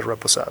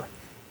reposado.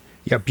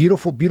 Yeah,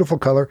 beautiful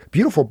color,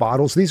 beautiful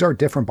bottles. These are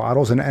different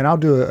bottles, and I'll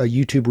do a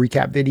YouTube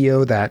recap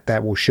video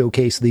that will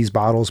showcase these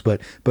bottles, but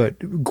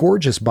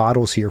gorgeous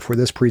bottles here for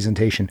this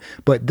presentation.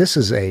 But this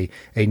is a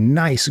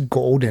nice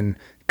golden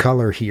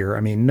color here.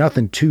 I mean,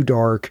 nothing too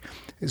dark.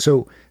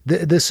 So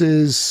this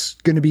is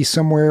going to be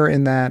somewhere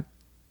in that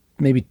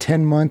maybe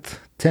 10 month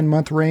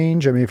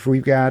range. I mean, if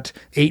we've got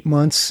 8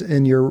 months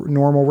in your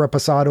normal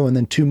reposado and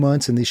then 2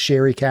 months in these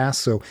sherry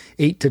casks, so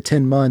 8 to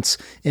 10 months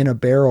in a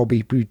barrel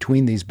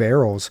between these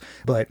barrels.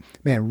 But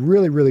man,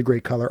 really, really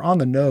great color on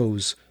the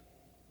nose.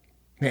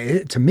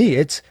 Man, to me,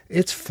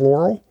 it's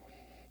floral.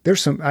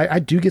 There's I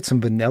do get some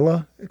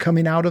vanilla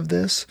coming out of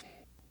this.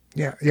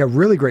 Yeah,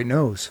 really great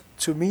nose.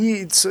 To me,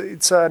 it's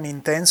an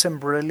intense and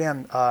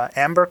brilliant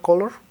amber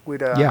color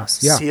with a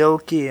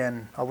silky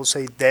and, I would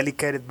say,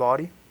 delicate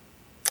body.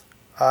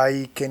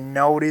 I can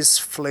notice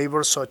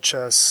flavors such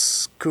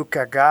as cooked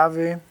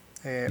agave,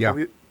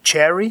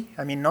 cherry.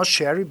 I mean, not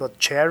sherry, but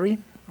cherry,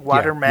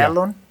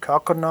 watermelon,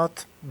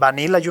 coconut,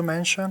 vanilla you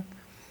mentioned.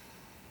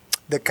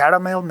 the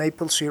caramel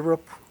maple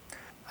syrup.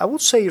 I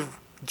would say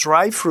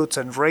dry fruits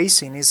and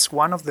raisin is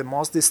one of the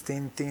most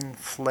distinctive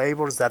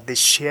flavors that the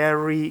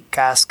sherry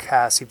cask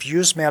has. If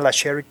you smell a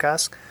sherry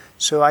cask,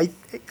 so I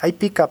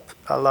pick up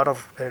a lot of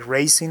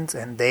raisins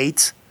and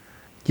dates.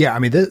 Yeah, I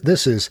mean,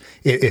 this is,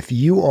 if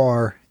you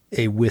are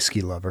a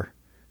whiskey lover,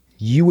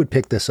 you would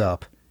pick this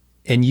up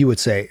and you would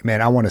say,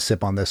 man, I want to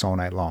sip on this all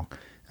night long.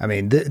 I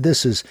mean,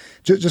 this is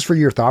just for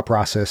your thought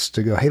process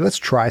to go, hey, let's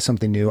try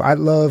something new. I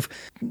love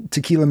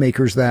tequila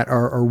makers that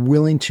are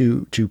willing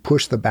to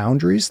push the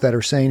boundaries, that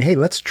are saying, hey,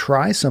 let's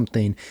try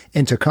something,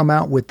 and to come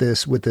out with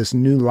this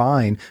new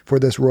line for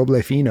this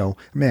Roble Fino.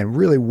 Man,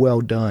 really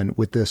well done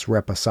with this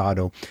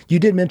Reposado. You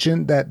did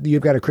mention that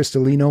you've got a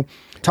Cristalino.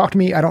 Talk to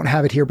me, I don't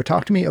have it here, but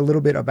talk to me a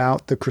little bit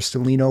about the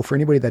Cristalino for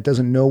anybody that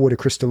doesn't know what a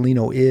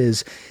Cristalino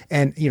is.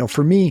 And,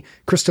 for me,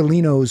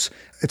 Cristalinos,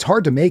 it's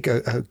hard to make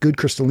a good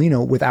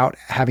Cristalino without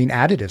having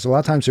additives. A lot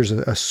of times there's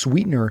a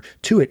sweetener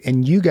to it,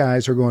 and you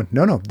guys are going,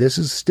 no, this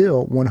is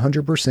still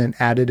 100%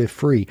 additive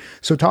free.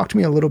 So talk to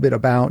me a little bit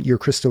about your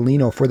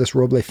Cristalino for this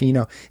Roble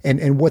Fino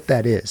and what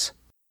that is.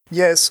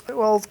 Yes,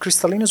 well,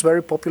 Cristalino is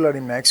very popular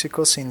in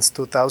Mexico since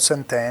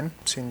 2010,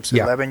 since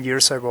 11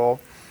 years ago.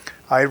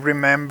 I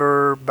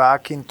remember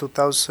back in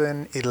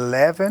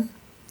 2011,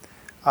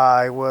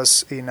 I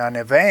was in an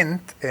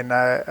event, and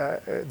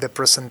the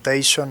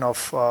presentation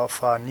of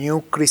a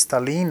new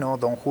Cristalino,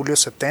 Don Julio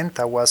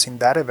 70, was in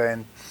that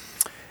event.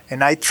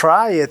 And I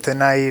tried it,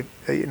 and I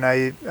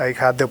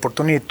had the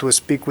opportunity to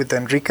speak with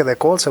Enrique de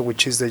Colza,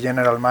 which is the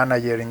general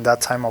manager in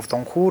that time of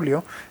Don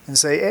Julio, and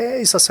say,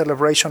 hey, it's a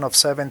celebration of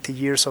 70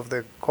 years of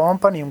the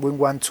company, and we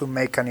want to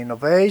make an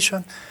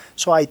innovation.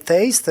 So I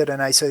tasted,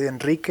 and I said,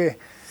 Enrique,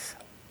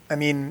 I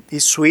mean,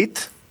 it's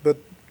sweet, but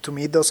to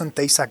me it doesn't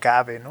taste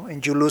agave, no?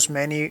 And you lose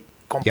many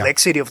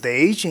complexity of the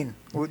aging.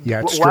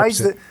 Yeah, why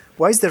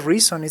is the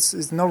reason?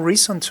 It's no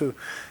reason to.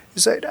 You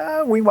said,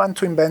 we want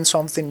to invent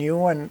something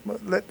new, and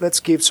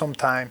let's give some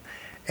time.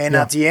 And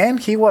at the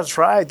end, he was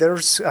right.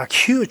 There's a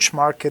huge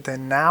market,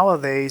 and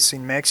nowadays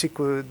in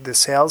Mexico, the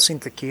sales in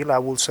tequila, I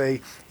will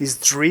say, is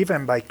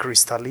driven by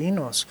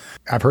Cristalinos.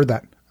 I've heard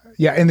that.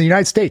 Yeah, in the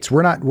United States,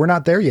 we're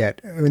not there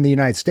yet in the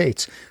United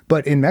States,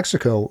 but in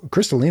Mexico,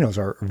 Cristalinos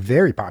are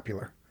very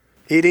popular.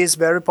 It is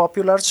very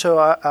popular, so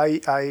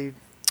I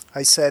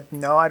said,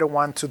 no, I don't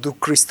want to do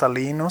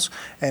Cristalinos,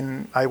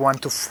 and I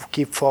want to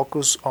keep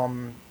focus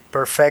on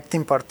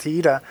perfecting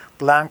Partida,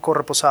 Blanco,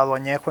 Reposado,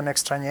 Añejo, and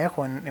Extra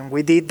Añejo, and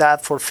we did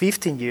that for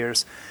 15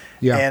 years.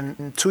 Yeah.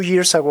 And 2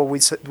 years ago,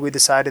 we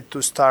decided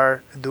to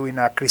start doing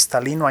a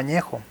Cristalino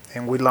Añejo,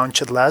 and we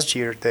launched it last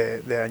year,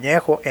 the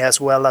Añejo,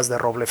 as well as the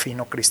Roble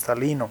Fino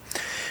Cristalino.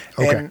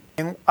 Okay.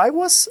 And I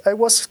was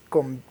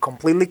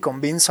completely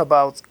convinced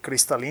about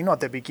Cristalino at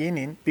the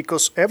beginning,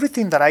 because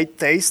everything that I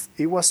taste,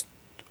 it was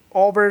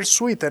over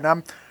sweet,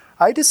 and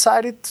I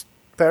decided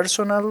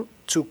personal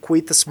to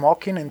quit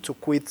smoking and to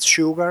quit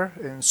sugar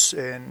and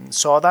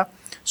soda,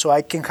 so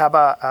I can have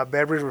a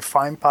very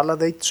refined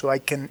palate, so I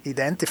can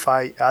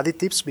identify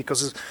additives,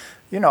 because,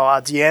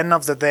 at the end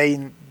of the day,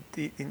 in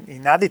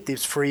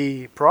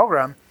additives-free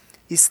program,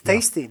 it's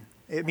tasting.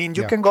 I mean,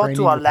 you can go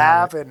to a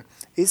lab and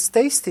it's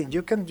tasting.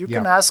 You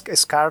can ask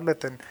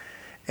Scarlett,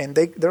 and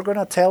they're going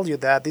to tell you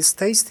that it's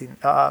tasting.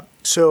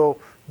 So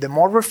the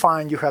more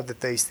refined you have the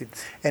tasting.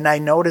 And I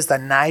noticed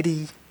that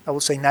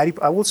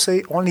I would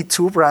say only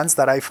 2 brands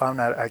that I found,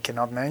 I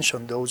cannot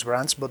mention those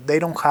brands, but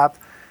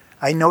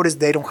I noticed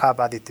they don't have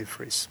additive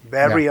freeze.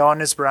 Very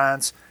honest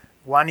brands.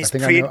 One is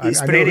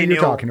pretty new.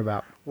 Talking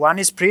about. One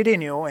is pretty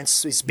new, and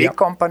it's big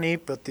company,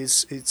 but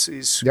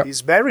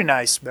it's very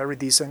nice, very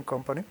decent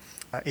company.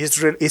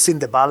 It's in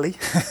the valley.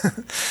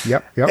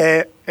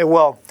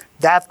 Well,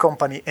 that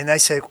company, and I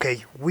said,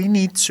 okay, we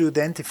need to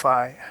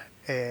identify,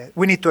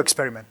 we need to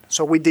experiment.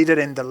 So we did it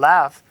in the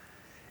lab,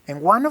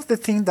 and one of the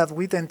things that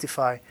we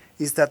identify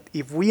is that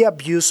if we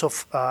abuse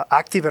of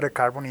activated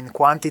carbon in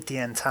quantity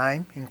and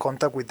time in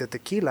contact with the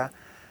tequila,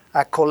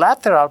 a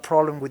collateral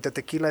problem with the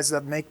tequila is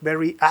that make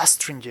very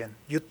astringent.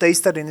 You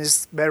taste it and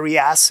it's very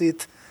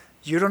acid.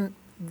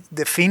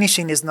 The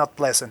finishing is not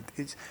pleasant.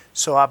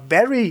 So a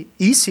very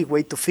easy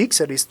way to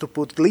fix it is to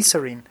put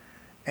glycerin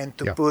and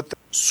to put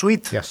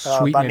sweet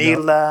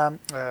vanilla,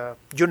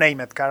 you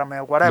name it,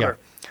 caramel, whatever.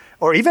 Yeah.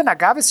 Or even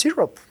agave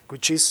syrup,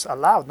 which is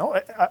allowed, no?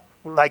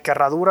 Like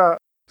Herradura.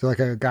 So like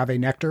agave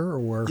nectar,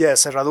 or?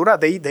 Yes, Herradura,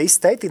 they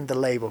state in the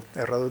label.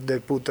 They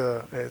put,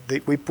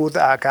 we put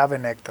agave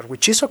nectar,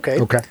 which is okay.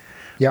 Okay.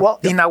 Yep. Well,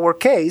 in our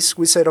case,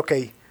 we said,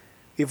 okay,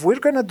 if we're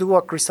going to do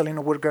a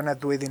Cristalino, we're going to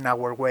do it in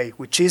our way,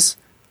 which is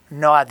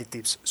no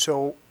additives.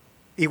 So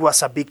it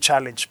was a big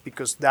challenge,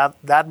 because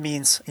that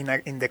means in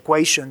the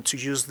equation to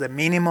use the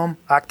minimum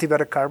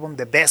activated carbon,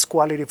 the best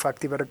quality of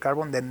activated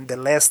carbon, then the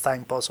less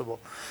time possible.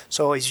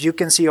 So as you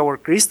can see, our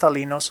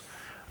Cristalinos,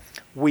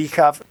 we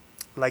have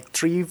like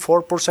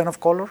 3-4% of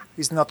color.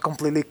 It's not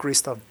completely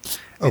crystal.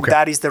 And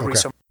that is the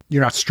reason.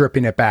 You're not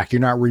stripping it back.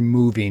 You're not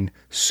removing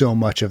so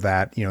much of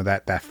that,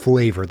 that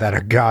flavor, that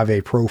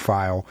agave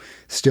profile,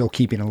 still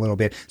keeping a little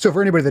bit. So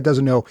for anybody that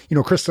doesn't know,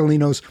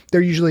 Cristalinos,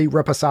 they're usually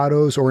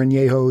reposados or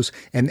añejos,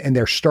 and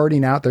they're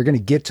starting out, they're going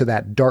to get to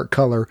that dark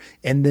color.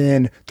 And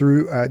then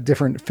through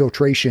different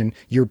filtration,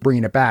 you're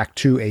bringing it back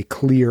to a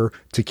clear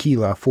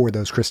tequila for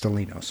those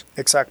Cristalinos.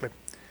 Exactly.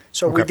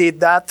 So we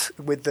did that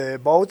with the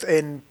both,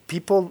 and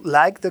people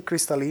like the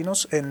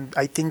Cristalinos, and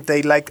I think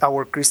they like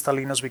our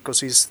Cristalinos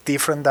because it's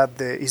different.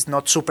 It's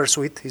not super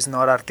sweet, it's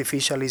not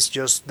artificial, it's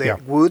just the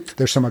wood.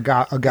 There's some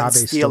agave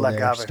still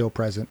there, still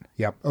present.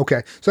 Yep.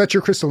 Okay. So that's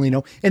your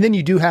Cristalino, and then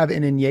you do have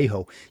an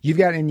añejo. You've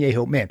got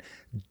añejo, man.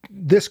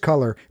 This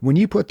color, when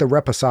you put the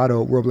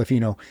Reposado Roble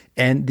Fino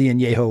and the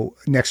añejo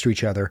next to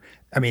each other,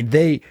 I mean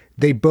they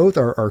both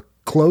are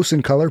close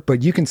in color,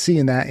 but you can see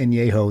in that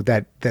añejo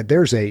that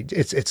there's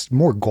it's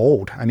more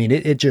gold. I mean,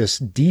 it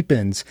just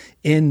deepens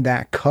in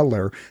that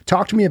color.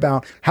 Talk to me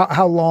about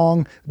how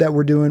long that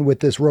we're doing with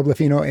this Roble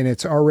Fino, and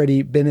it's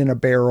already been in a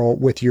barrel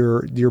with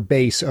your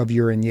base of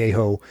your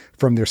añejo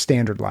from their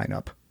standard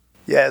lineup.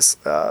 Yes,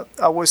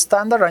 our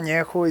standard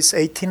añejo is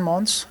 18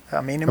 months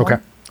minimum. Okay.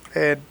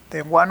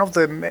 And one of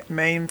the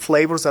main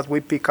flavors that we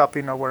pick up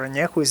in our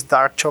añejo is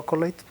dark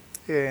chocolate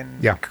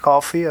and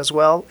coffee as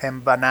well,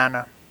 and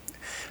banana.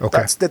 Okay.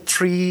 That's the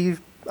three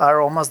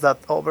aromas that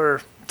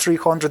over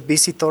 300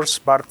 visitors,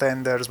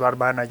 bartenders, bar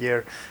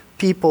manager,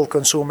 people,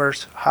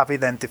 consumers have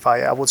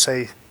identified. I would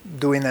say,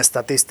 doing a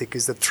statistic,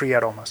 is the three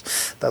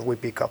aromas that we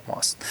pick up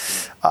most.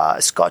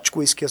 Scotch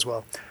whiskey as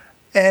well.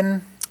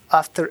 And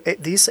after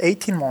these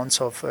 18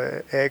 months of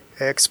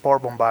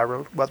ex-bourbon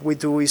barrel, what we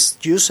do is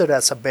use it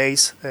as a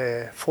base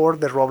for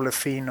the Roble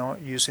Fino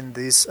using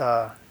this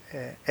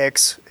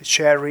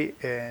ex-sherry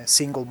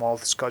single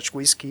malt Scotch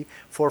whiskey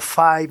for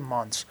 5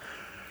 months.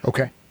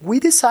 Okay.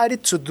 We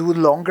decided to do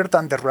longer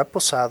than the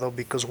Reposado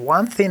because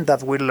one thing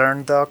that we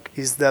learned, Doc,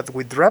 is that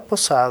with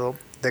Reposado,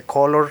 the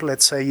color,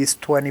 let's say, is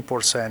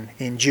 20%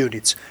 in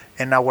units,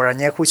 and our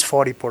añejo is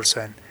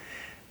 40%.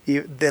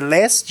 The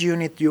less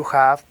unit you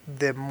have,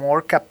 the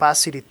more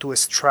capacity to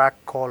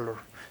extract color.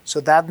 So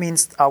that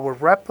means our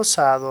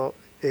Reposado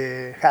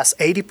has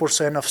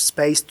 80% of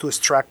space to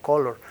extract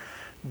color.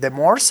 The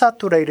more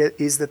saturated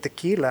is the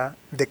tequila,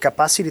 the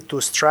capacity to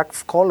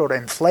extract color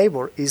and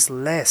flavor is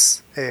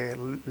less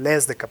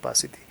the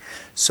capacity.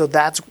 So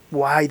that's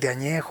why the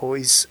añejo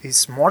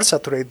is more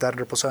saturated than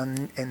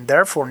Reposado and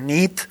therefore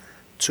need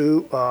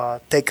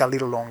to take a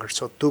little longer.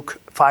 So it took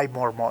 5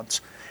 more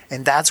months.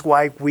 And that's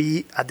why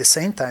we, at the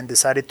same time,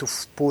 decided to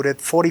put it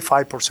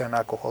 45%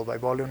 alcohol by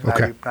volume,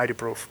 90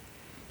 proof.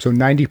 So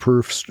 90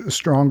 proof,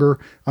 stronger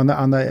on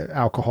the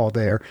alcohol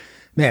there.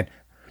 Man,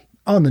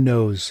 on the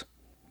nose,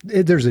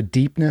 there's a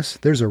deepness,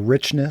 there's a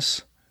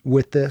richness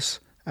with this.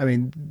 I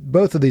mean,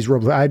 both of these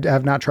Robles, I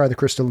have not tried the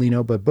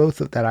Cristalino, but both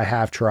that I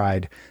have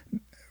tried,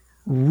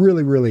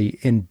 really, really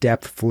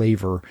in-depth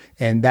flavor,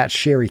 and that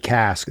sherry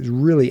cask is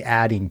really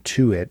adding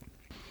to it.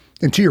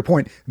 And to your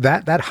point,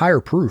 that higher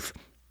proof,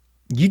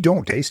 you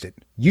don't taste it.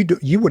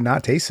 You would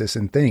not taste this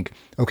and think,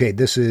 okay,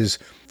 this is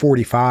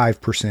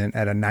 45%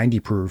 at a 90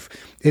 proof.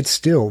 It's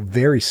still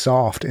very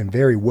soft and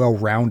very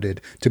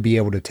well-rounded to be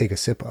able to take a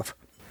sip of.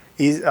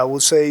 I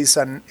would say it's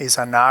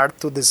an art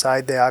to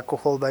decide the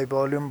alcohol by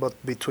volume,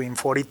 but between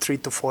 43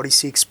 to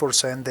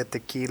 46% the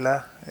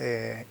tequila,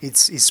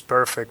 it's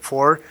perfect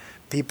for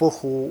people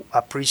who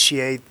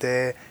appreciate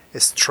the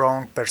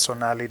strong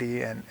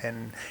personality,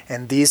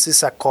 and this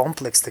is a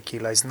complex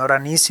tequila. It's not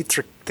an easy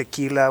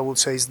tequila. I would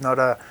say it's not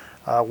a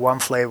one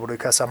flavor.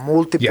 It has a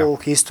multiple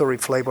history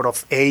flavor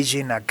of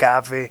aging,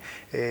 agave,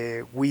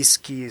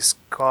 whiskey,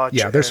 scotch.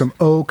 Yeah, there's some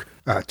oak,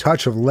 a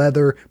touch of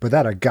leather, but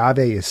that agave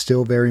is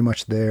still very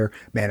much there.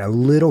 Man, a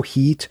little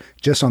heat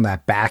just on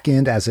that back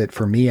end as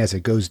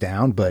it goes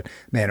down. But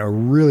man, a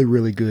really,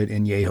 really good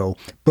añejo.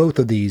 Both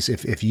of these,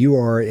 if you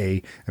are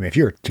if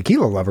you're a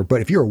tequila lover,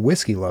 but if you're a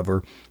whiskey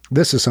lover,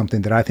 this is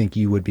something that I think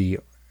you would be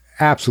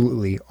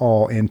absolutely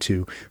all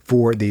into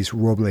for these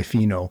Roble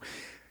Fino.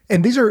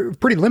 And these are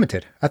pretty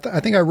limited. I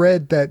think I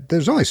read that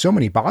there's only so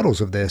many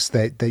bottles of this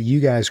that you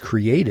guys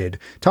created.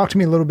 Talk to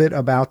me a little bit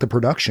about the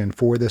production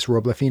for this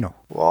Roble Fino.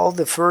 Well,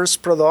 the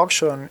first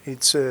production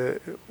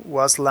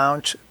was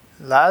launched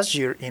last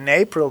year in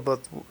April, but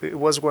it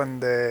was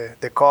when the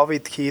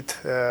COVID hit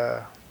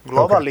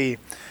globally.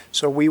 Okay.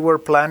 So we were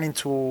planning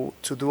to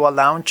do a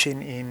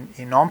launching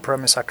in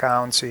on-premise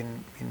accounts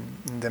in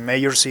the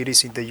major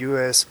cities in the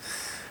U.S.,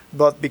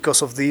 but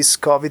because of this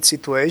COVID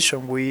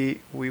situation, we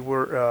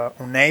were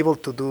unable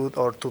to do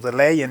or to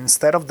delay. And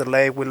instead of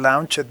delay, we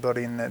launched it, but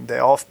in the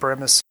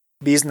off-premise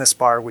business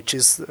part, which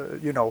is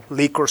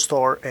liquor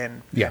store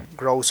and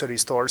grocery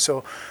store.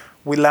 So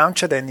we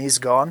launched it, and it's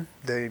gone.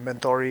 The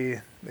inventory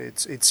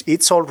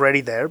it's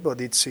already there, but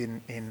it's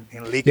in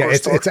liquor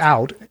store. It's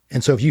out.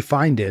 And so if you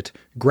find it,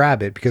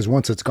 grab it, because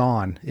once it's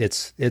gone,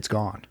 it's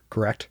gone.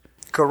 Correct.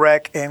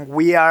 Correct. And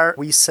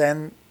we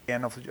sent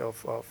end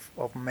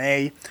of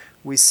May.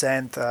 We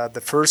sent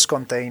the first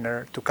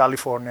container to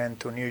California and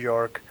to New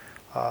York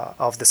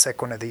of the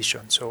second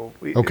edition. So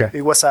Okay.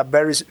 it was a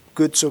very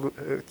good,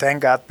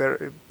 thank God,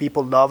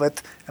 people love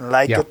it and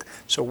like it.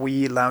 So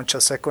we launched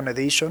a second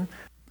edition.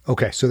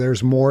 Okay, so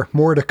there's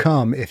more to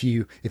come if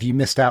you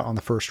missed out on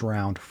the first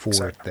round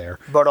for it there.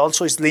 But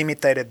also it's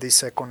limited this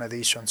second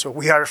edition. So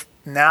we are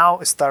now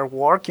start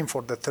working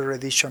for the third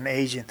edition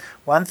aging.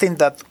 One thing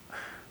that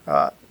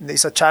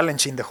is a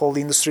challenge in the whole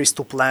industry is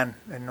to plan,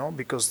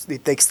 because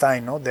it takes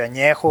time, the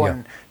añejo,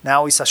 and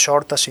now it's a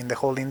shortage in the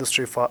whole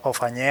industry of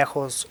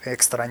añejos,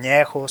 extra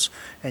añejos,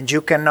 and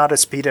you cannot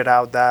speed it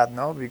out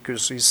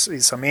because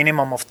it's a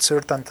minimum of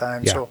certain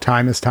time. Yeah, so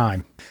time is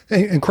time.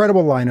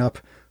 Incredible lineup.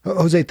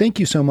 Jose, thank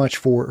you so much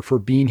for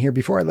being here.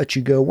 Before I let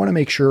you go, I want to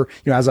make sure,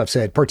 as I've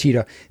said,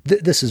 Partida,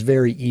 this is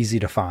very easy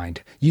to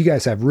find. You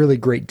guys have really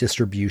great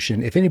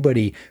distribution. If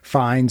anybody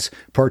finds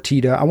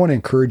Partida, I want to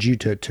encourage you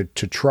to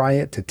try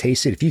it, to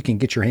taste it. If you can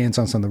get your hands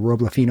on some of the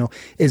Roble Fino.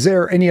 Is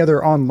there any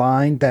other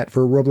online that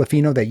for Roble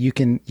Fino that you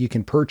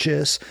can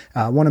purchase?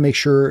 I want to make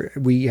sure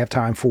we have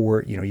time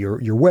for, your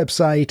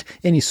website,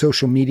 any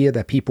social media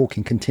that people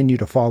can continue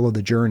to follow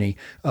the journey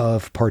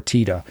of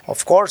Partida.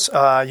 Of course,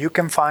 you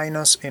can find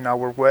us in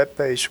our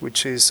webpage,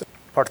 which is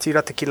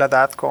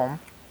partidatequila.com,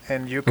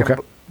 and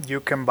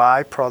you can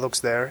buy products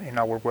there in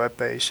our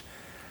webpage.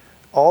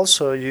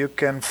 Also, you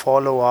can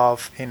follow up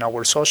in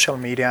our social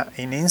media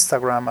in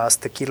Instagram as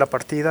Tequila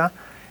Partida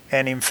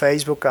and in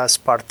Facebook as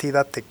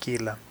Partida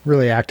Tequila.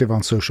 Really active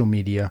on social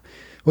media.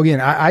 Well, again,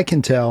 I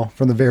can tell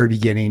from the very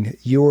beginning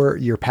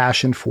your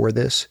passion for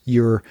this,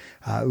 your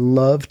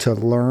love to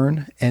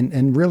learn,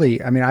 and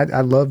really, I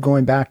love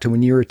going back to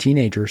when you were a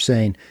teenager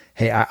saying,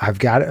 hey, I've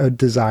got a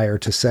desire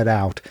to set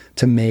out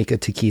to make a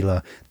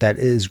tequila that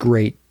is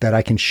great, that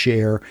I can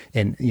share.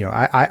 And,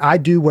 I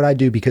do what I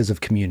do because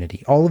of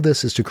community. All of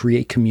this is to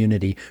create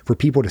community for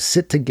people to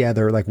sit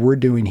together like we're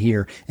doing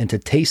here and to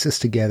taste this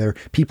together.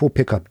 People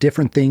pick up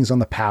different things on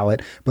the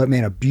palate, but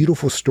man, a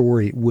beautiful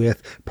story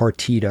with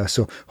Partida.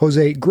 So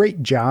Jose,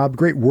 great job,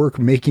 great work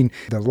making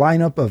the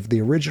lineup of the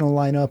original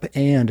lineup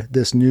and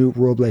this new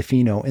Roble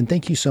Fino. And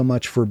thank you so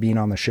much for being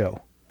on the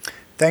show.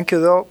 Thank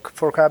you, Doc,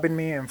 for having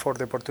me and for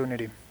the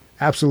opportunity.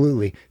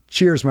 Absolutely.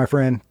 Cheers, my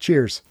friend.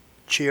 Cheers.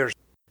 Cheers.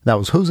 That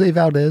was Jose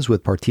Valdez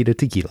with Partida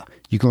Tequila.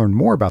 You can learn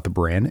more about the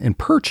brand and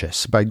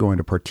purchase by going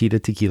to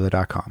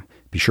partidatequila.com.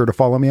 Be sure to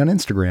follow me on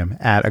Instagram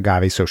at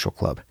Agave Social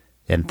Club.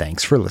 And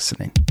thanks for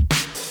listening.